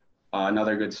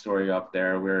another good story up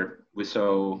there.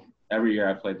 So every year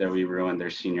I played there, we ruined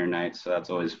their senior night. So that's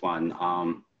always fun.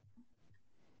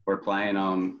 We're playing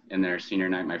in their senior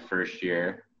night my first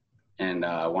year. And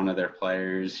one of their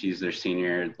players, he's their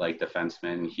senior, like,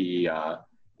 defenseman. He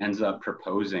ends up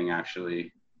proposing,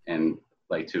 actually, and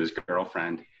like to his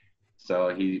girlfriend.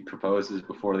 So he proposes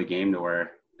before the game to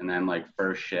her. And then, like,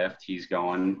 first shift, he's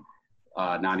going,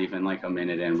 not even like a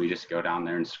minute in, we just go down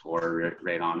there and score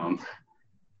right on him.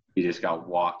 He just got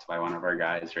walked by one of our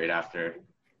guys right after.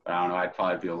 But I don't know, I'd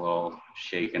probably be a little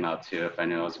shaken up too if I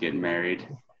knew I was getting married.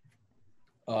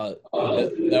 That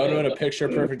would have been a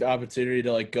picture-perfect opportunity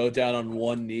to, like, go down on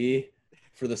one knee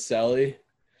for the celly.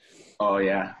 Oh,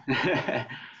 yeah.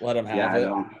 Let him have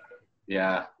it.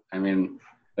 Yeah, I mean,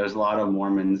 there's a lot of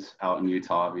Mormons out in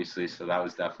Utah, obviously, so that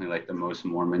was definitely, like, the most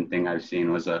Mormon thing I've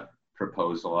seen was a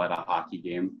proposal at a hockey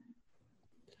game.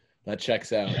 That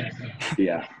checks out.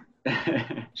 Yeah.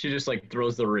 She just, like,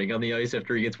 throws the ring on the ice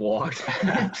after he gets walked.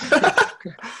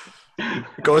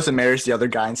 Goes and marries the other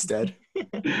guy instead.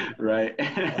 Right.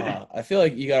 I feel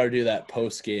like you got to do that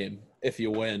post-game if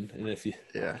you win. And if you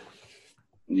 –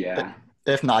 Yeah.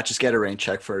 If not, just get a rain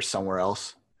check for somewhere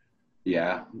else.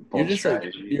 Yeah. You're just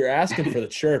like, you're asking for the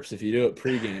chirps if you do it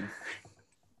pregame.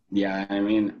 Yeah, I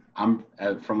mean,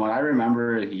 from what I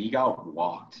remember, he got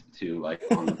walked too, like,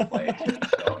 on the play.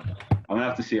 So I'm gonna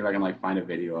have to see if I can, like, find a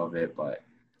video of it, but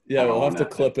yeah, we'll have to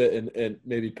clip it and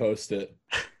maybe post it.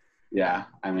 Yeah,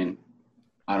 I mean,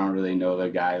 I don't really know the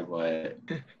guy, but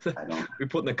I don't. We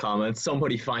put in the comments,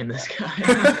 somebody find this guy.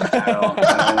 I don't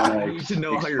I need to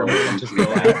know how your just go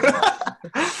out.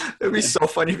 It'd be so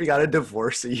funny if you got a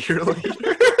divorce a year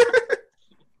later.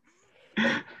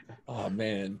 Oh,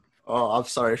 man. Oh, I'm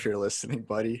sorry if you're listening,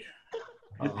 buddy.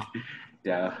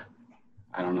 Yeah,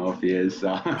 I don't know if he is. So.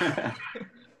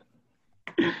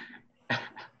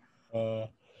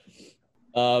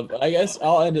 I guess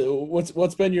I'll end it.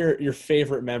 What's been your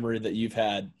favorite memory that you've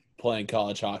had playing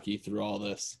college hockey through all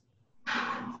this?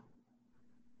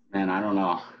 Man, I don't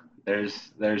know.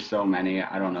 There's so many.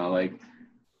 I don't know. Like,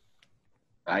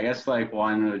 I guess, like,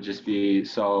 one would just be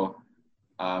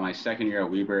my second year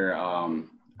at Weber.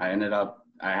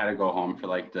 I had to go home for,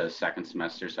 like, the second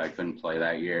semester, so I couldn't play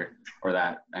that year, or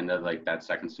that ended, like, that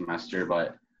second semester.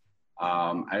 But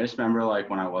I just remember,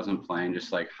 like, when I wasn't playing,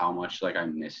 just, like, how much, like, I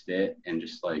missed it, and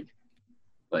just, like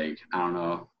I don't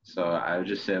know. So I would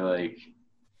just say, like,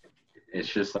 it's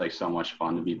just, like, so much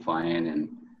fun to be playing, and,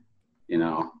 you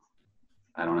know,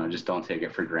 I don't know, just don't take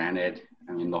it for granted.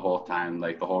 I mean, the whole time,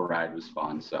 like, the whole ride was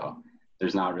fun, so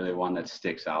there's not really one that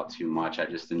sticks out too much. I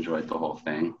just enjoyed the whole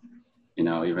thing, you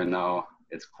know, even though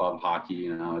it's club hockey,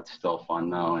 you know, it's still fun,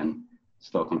 though, and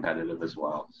still competitive as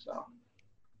well, so.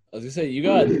 I was going to say, you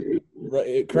got,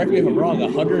 correct me if I'm wrong,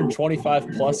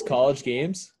 125-plus college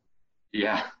games?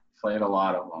 Yeah, played a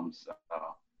lot of them, so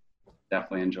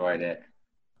definitely enjoyed it.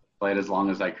 Played as long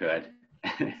as I could.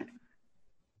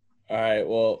 All right,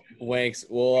 well, Wanks,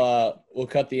 we'll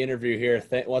cut the interview here.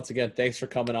 Once again, thanks for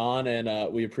coming on,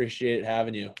 and we appreciate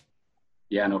having you.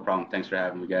 Yeah, no problem. Thanks for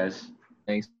having me, guys.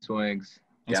 Thanks, Wanks.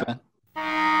 Thanks, Yeah. man.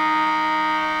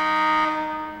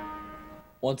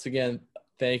 Once again,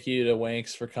 thank you to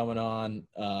Wanks for coming on.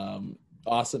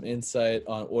 Awesome insight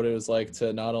on what it was like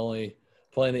to not only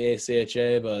play in the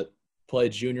ACHA, but play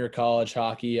junior college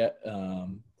hockey.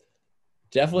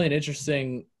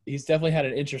 He's definitely had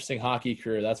an interesting hockey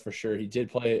career, that's for sure. He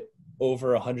did play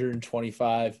over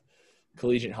 125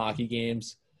 collegiate hockey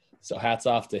games, so hats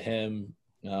off to him.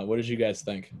 What did you guys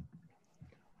think?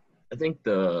 I think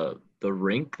the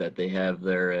rink that they have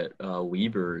there at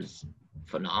Weber is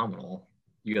phenomenal.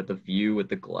 You got the view with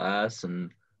the glass,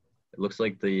 and it looks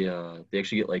like they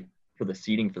actually get, like, for the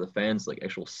seating for the fans, like,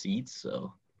 actual seats,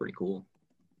 so pretty cool.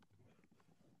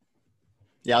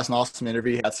 Yeah, it was an awesome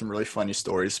interview. He had some really funny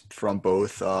stories from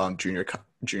both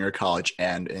junior college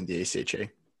and in the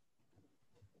ACHA.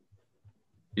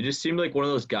 He just seemed like one of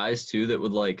those guys too that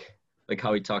would like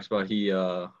how he talks about he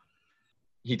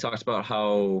talks about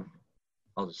how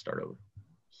I'll just start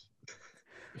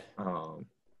over.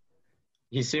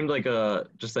 He seemed like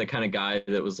just that kind of guy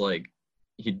that was like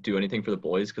he'd do anything for the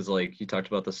boys, because, like, he talked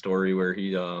about the story where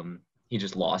he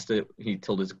just lost it. He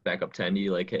told his backup tendy,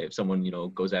 like, hey, if someone, you know,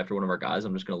 goes after one of our guys,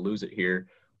 I'm just going to lose it here.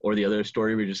 Or the other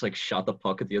story where he just, like, shot the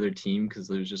puck at the other team because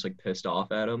they was just, like, pissed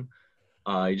off at him.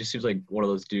 He just seems like one of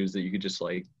those dudes that you could just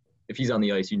like, if he's on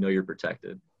the ice, you're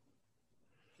protected.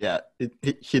 Yeah,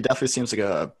 he definitely seems like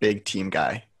a big team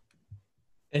guy.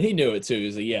 And he knew it too. He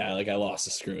was like, yeah, like I lost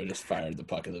the screw and just fired the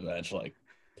puck at the bench. Like,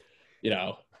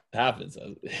 it happens.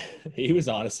 He was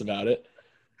honest about it.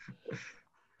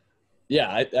 Yeah,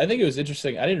 I think it was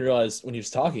interesting. I didn't realize when he was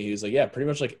talking, he was like, yeah, pretty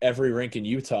much like every rink in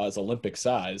Utah is Olympic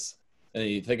size. And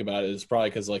you think about it, it's probably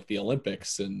because like the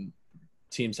Olympics and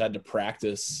teams had to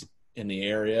practice in the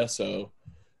area. So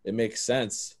it makes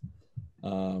sense.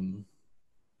 Yeah,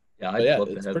 I'd love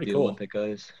to it's have pretty the cool. Olympic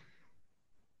guys.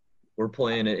 We're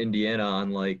playing at Indiana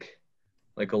on like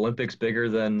Olympics bigger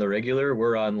than the regular.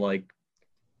 We're on like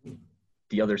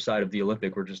the other side of the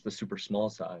Olympic. We're just the super small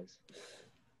size.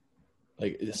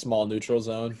 Like a small neutral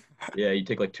zone. Yeah, you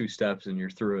take like 2 steps and you're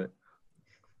through it.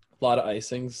 A lot of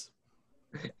icings.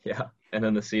 Yeah, and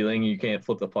then the ceiling, you can't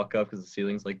flip the puck up because the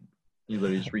ceiling's like you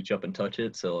literally just reach up and touch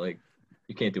it. So like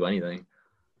you can't do anything.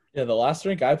 Yeah, the last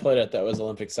rink I played at that was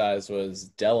Olympic size was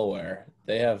Delaware.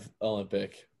 They have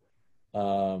Olympic,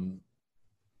 but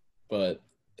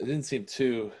it didn't seem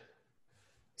too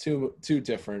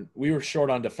different. We were short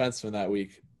on defensemen that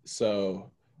week,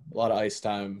 so a lot of ice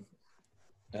time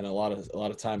and a lot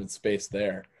of time and space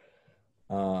there.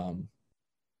 But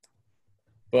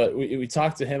we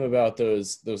talked to him about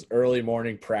those early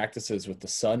morning practices with the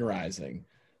sun rising.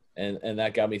 And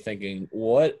that got me thinking,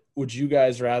 what would you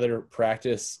guys rather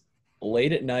practice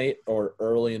late at night or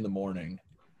early in the morning?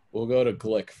 We'll go to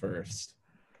Glick first.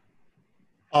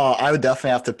 I would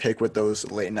definitely have to pick with those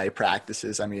late night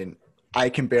practices. I mean, I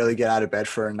can barely get out of bed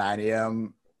for a 9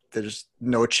 a.m. There's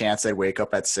no chance I'd wake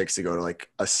up at 6 to go to like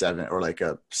a 7 or like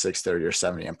a 6:30 or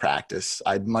 7 a.m. practice.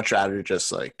 I'd much rather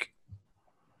just like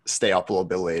stay up a little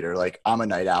bit later. Like I'm a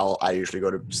night owl. I usually go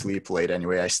to sleep late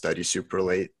anyway. I study super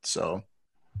late. So,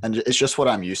 and it's just what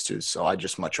I'm used to. So I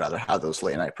just much rather have those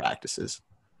late night practices.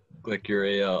 Like you're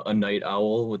a night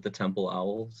owl with the Temple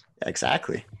Owls. Yeah,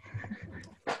 exactly.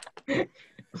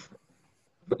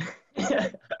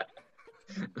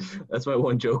 That's my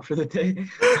one joke for the day.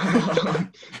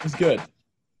 It's good.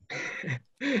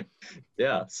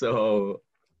 Yeah, so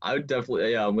I would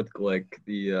definitely, I'm with Glick.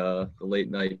 The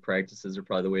late night practices are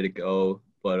probably the way to go.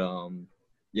 But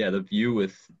the view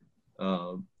with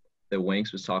that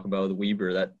Wanks was talking about with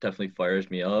Weber, that definitely fires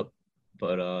me up.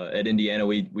 But at Indiana,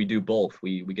 we do both.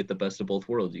 We get the best of both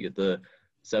worlds. You get the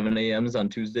 7 a.m.s on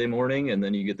Tuesday morning, and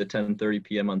then you get the 10:30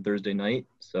 p.m. on Thursday night.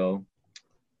 So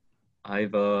I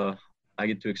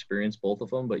get to experience both of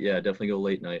them. But yeah, definitely go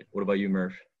late night. What about you,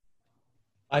 Murph?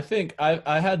 I think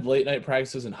I had late night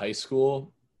practices in high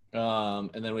school, and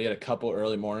then we had a couple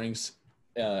early mornings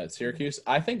at Syracuse.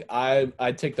 I think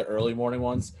I'd take the early morning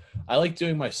ones. I like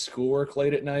doing my schoolwork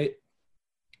late at night.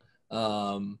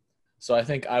 So I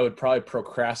think I would probably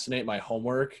procrastinate my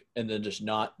homework and then just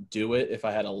not do it if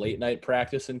I had a late night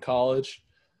practice in college.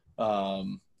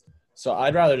 So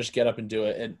I'd rather just get up and do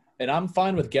it. And I'm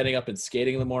fine with getting up and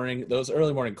skating in the morning. Those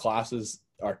early morning classes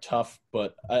are tough,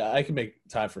 but I can make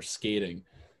time for skating.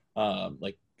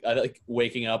 Like I like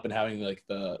waking up and having like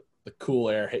the cool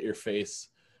air hit your face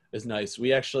is nice.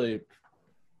 We actually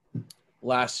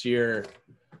last year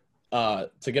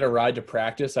to get a ride to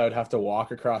practice, I would have to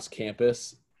walk across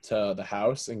campus to the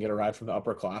house and get a ride from the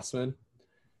upperclassmen.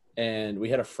 And we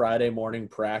had a Friday morning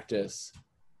practice,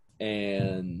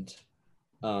 and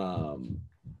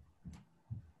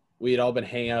we had all been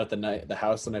hanging out at the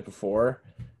house the night before,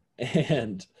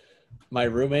 and my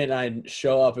roommate and I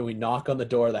show up and we knock on the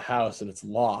door of the house and it's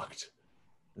locked.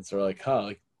 And so we're like,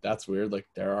 like that's weird. Like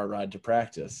they're our ride to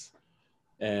practice.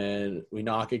 And we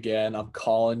knock again. I'm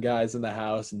calling guys in the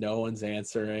house. No one's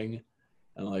answering.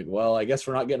 I'm like, well, I guess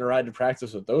we're not getting a ride to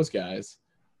practice with those guys.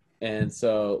 And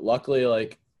so luckily,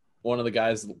 like one of the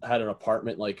guys had an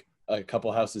apartment like a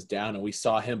couple houses down, and we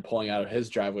saw him pulling out of his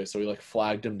driveway. So we like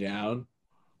flagged him down.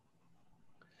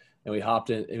 And we hopped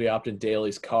in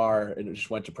Daly's car and just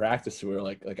went to practice. And we were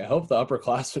like I hope the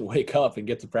upperclassmen wake up and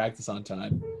get to practice on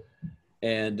time.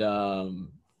 And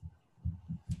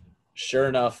sure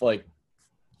enough, like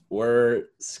we're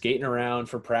skating around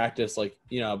for practice, like,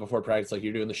 before practice, like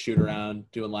you're doing the shoot around,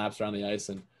 doing laps around the ice,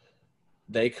 and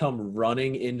they come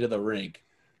running into the rink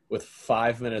with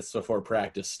 5 minutes before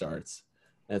practice starts.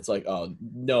 And it's like, oh,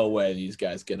 no way these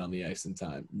guys get on the ice in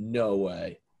time. No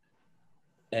way.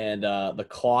 And the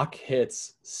clock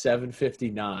hits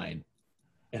 7:59,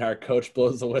 and our coach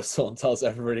blows the whistle and tells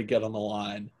everybody to get on the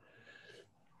line.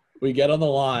 We get on the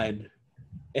line,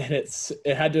 and it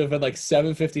had to have been like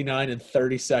 7:59 and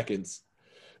 30 seconds.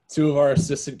 Two of our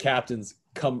assistant captains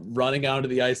come running onto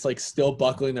the ice, like still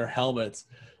buckling their helmets,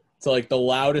 to like the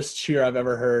loudest cheer I've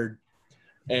ever heard.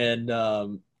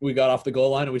 And we got off the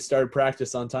goal line and we started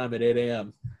practice on time at 8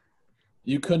 a.m.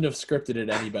 You couldn't have scripted it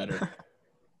any better.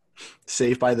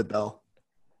 Saved by the bell.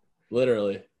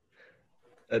 Literally.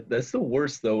 That's the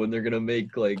worst, though, when they're going to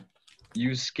make, like,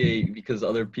 you skate because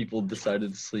other people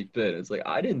decided to sleep in. It's like,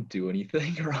 I didn't do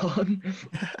anything wrong.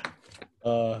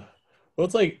 Well,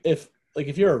 it's like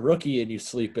if you're a rookie and you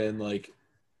sleep in, like,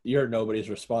 you're nobody's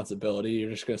responsibility.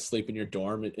 You're just going to sleep in your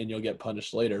dorm and you'll get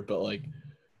punished later. But, like,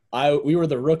 we were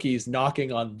the rookies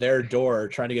knocking on their door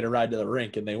trying to get a ride to the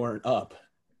rink, and they weren't up.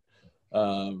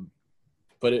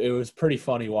 But it was pretty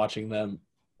funny watching them.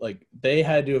 Like, they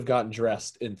had to have gotten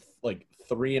dressed in, like,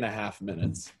 3.5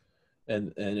 minutes,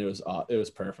 and it was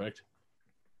perfect.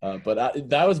 But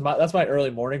that's my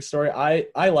early morning story.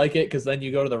 I like it because then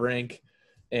you go to the rink,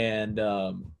 and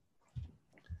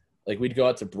like, we'd go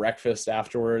out to breakfast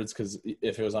afterwards because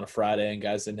if it was on a Friday and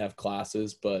guys didn't have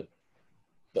classes. But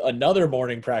another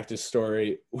morning practice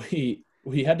story, we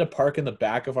had to park in the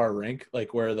back of our rink,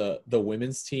 like where the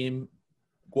women's team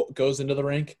goes into the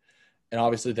rink, and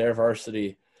obviously they're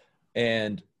varsity.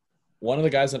 And one of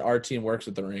the guys on our team works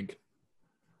at the rink.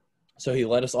 So he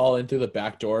let us all in through the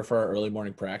back door for our early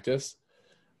morning practice.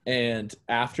 And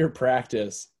after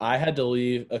practice, I had to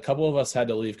leave. A couple of us had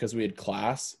to leave because we had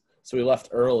class. So we left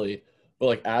early. But,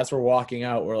 like, as we're walking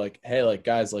out, we're like, hey, like,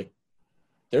 guys, like,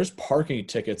 there's parking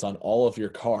tickets on all of your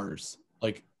cars.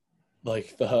 Like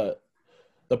the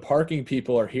parking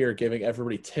people are here giving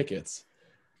everybody tickets.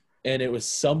 And it was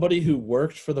somebody who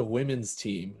worked for the women's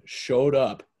team showed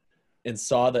up and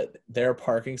saw that their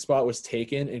parking spot was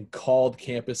taken and called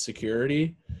campus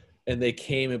security, and they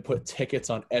came and put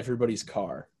tickets on everybody's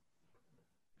car.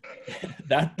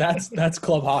 That's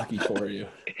club hockey for you.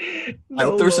 I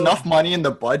hope there's enough money in the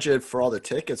budget for all the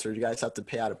tickets, or you guys have to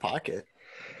pay out of pocket.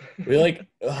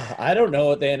 I don't know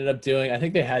what they ended up doing. I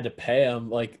think they had to pay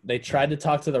them. Like, they tried to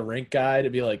talk to the rink guy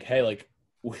to be like, hey,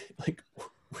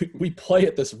 we play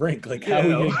at this rink. Like, how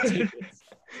are we getting tickets?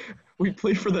 We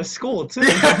played for the school, too.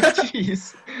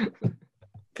 Jeez.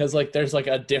 Because, like, there's, like,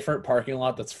 a different parking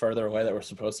lot that's further away that we're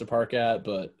supposed to park at.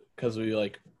 But because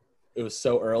it was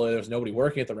so early, there was nobody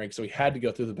working at the rink, so we had to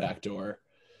go through the back door.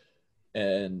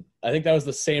 And I think that was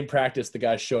the same practice. The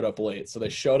guys showed up late. So they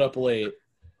showed up late,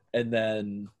 and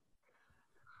then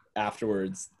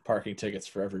afterwards, parking tickets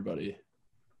for everybody.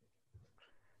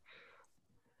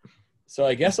 So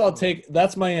I guess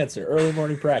that's my answer. Early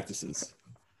morning practices.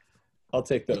 I'll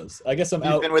take those. I guess I'm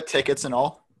out. Even with tickets and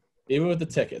all? Even with the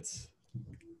tickets.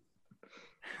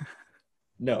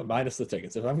 No, minus the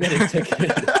tickets. If I'm getting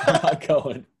tickets, I'm not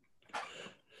going.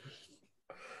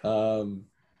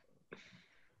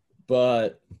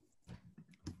 But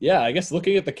yeah, I guess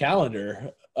looking at the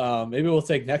calendar, maybe we'll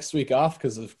take next week off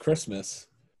because of Christmas.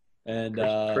 And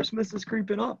Christmas is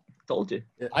creeping up. Told you.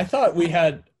 I thought we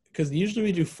had, because usually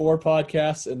we do 4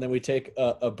 podcasts and then we take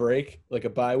a break, like a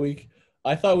bye week.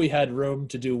 I thought we had room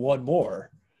to do 1 more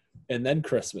and then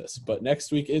Christmas, but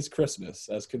next week is Christmas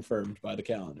as confirmed by the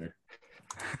calendar.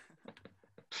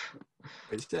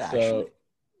 Is it actually? So,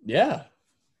 yeah.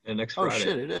 And next Friday. Oh,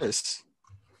 shit, it is.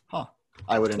 Huh.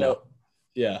 I wouldn't know.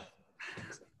 Yeah.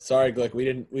 Sorry, Glick.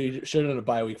 We should have done a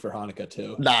bye week for Hanukkah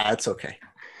too. Nah, it's okay.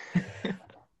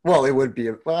 Well, it would be.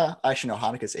 Actually, no,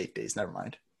 Hanukkah's 8 days. Never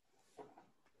mind.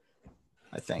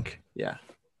 I think. Yeah.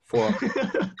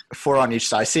 4 on each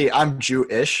side. See, I'm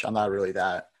Jewish. I'm not really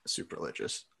that super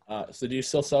religious. So do you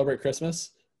still celebrate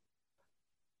Christmas?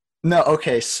 No.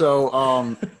 Okay. So,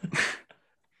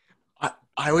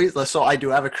 I do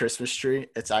have a Christmas tree.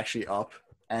 It's actually up,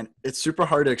 and it's super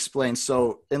hard to explain.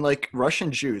 So in, like,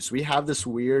 Russian Jews, we have this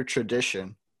weird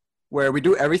tradition where we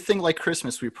do everything like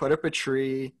Christmas. We put up a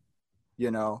tree,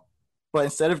 but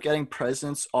instead of getting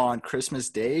presents on Christmas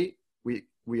Day,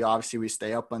 we obviously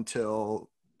stay up until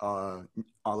on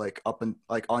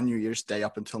New Year's Day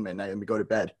up until midnight, and we go to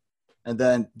bed. And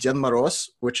then Ded Moroz,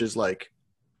 which is like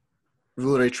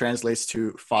literally translates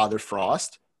to Father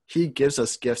Frost, he gives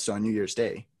us gifts on New Year's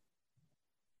Day.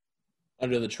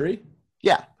 Under the tree?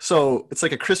 Yeah. So it's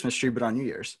like a Christmas tree, but on New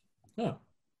Year's. Oh.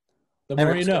 The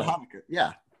more you know. Hanukkah.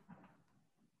 Yeah.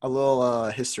 A little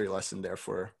history lesson there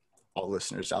for all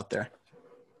listeners out there.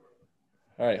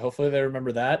 All right. Hopefully they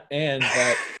remember that, and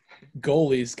that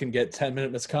goalies can get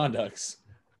 10-minute misconducts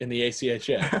in the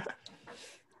ACHA.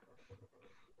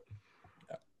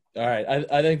 All right.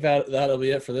 I think that'll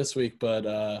be it for this week,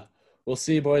 but we'll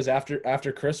see you boys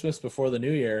after Christmas, before the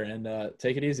new year, and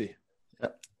take it easy.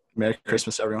 Yep. Merry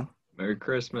Christmas, everyone. Merry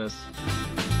Christmas.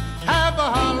 Have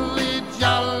a holly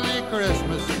jolly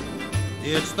Christmas.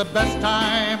 It's the best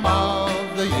time of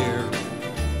the year.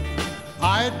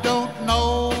 I don't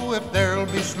know if there'll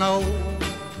be snow,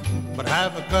 but but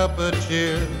have a cup of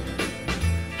cheer.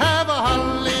 Have a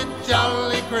holly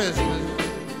jolly Christmas,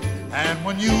 and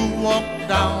when you walk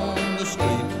down the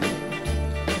street,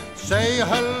 say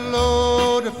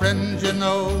hello to friends you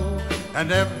know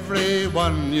and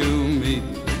everyone you meet.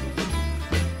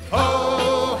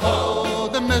 Ho, ho,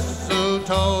 the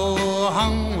mistletoe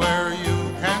hung where you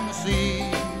can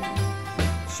see.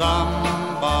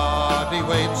 Somebody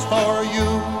waits for you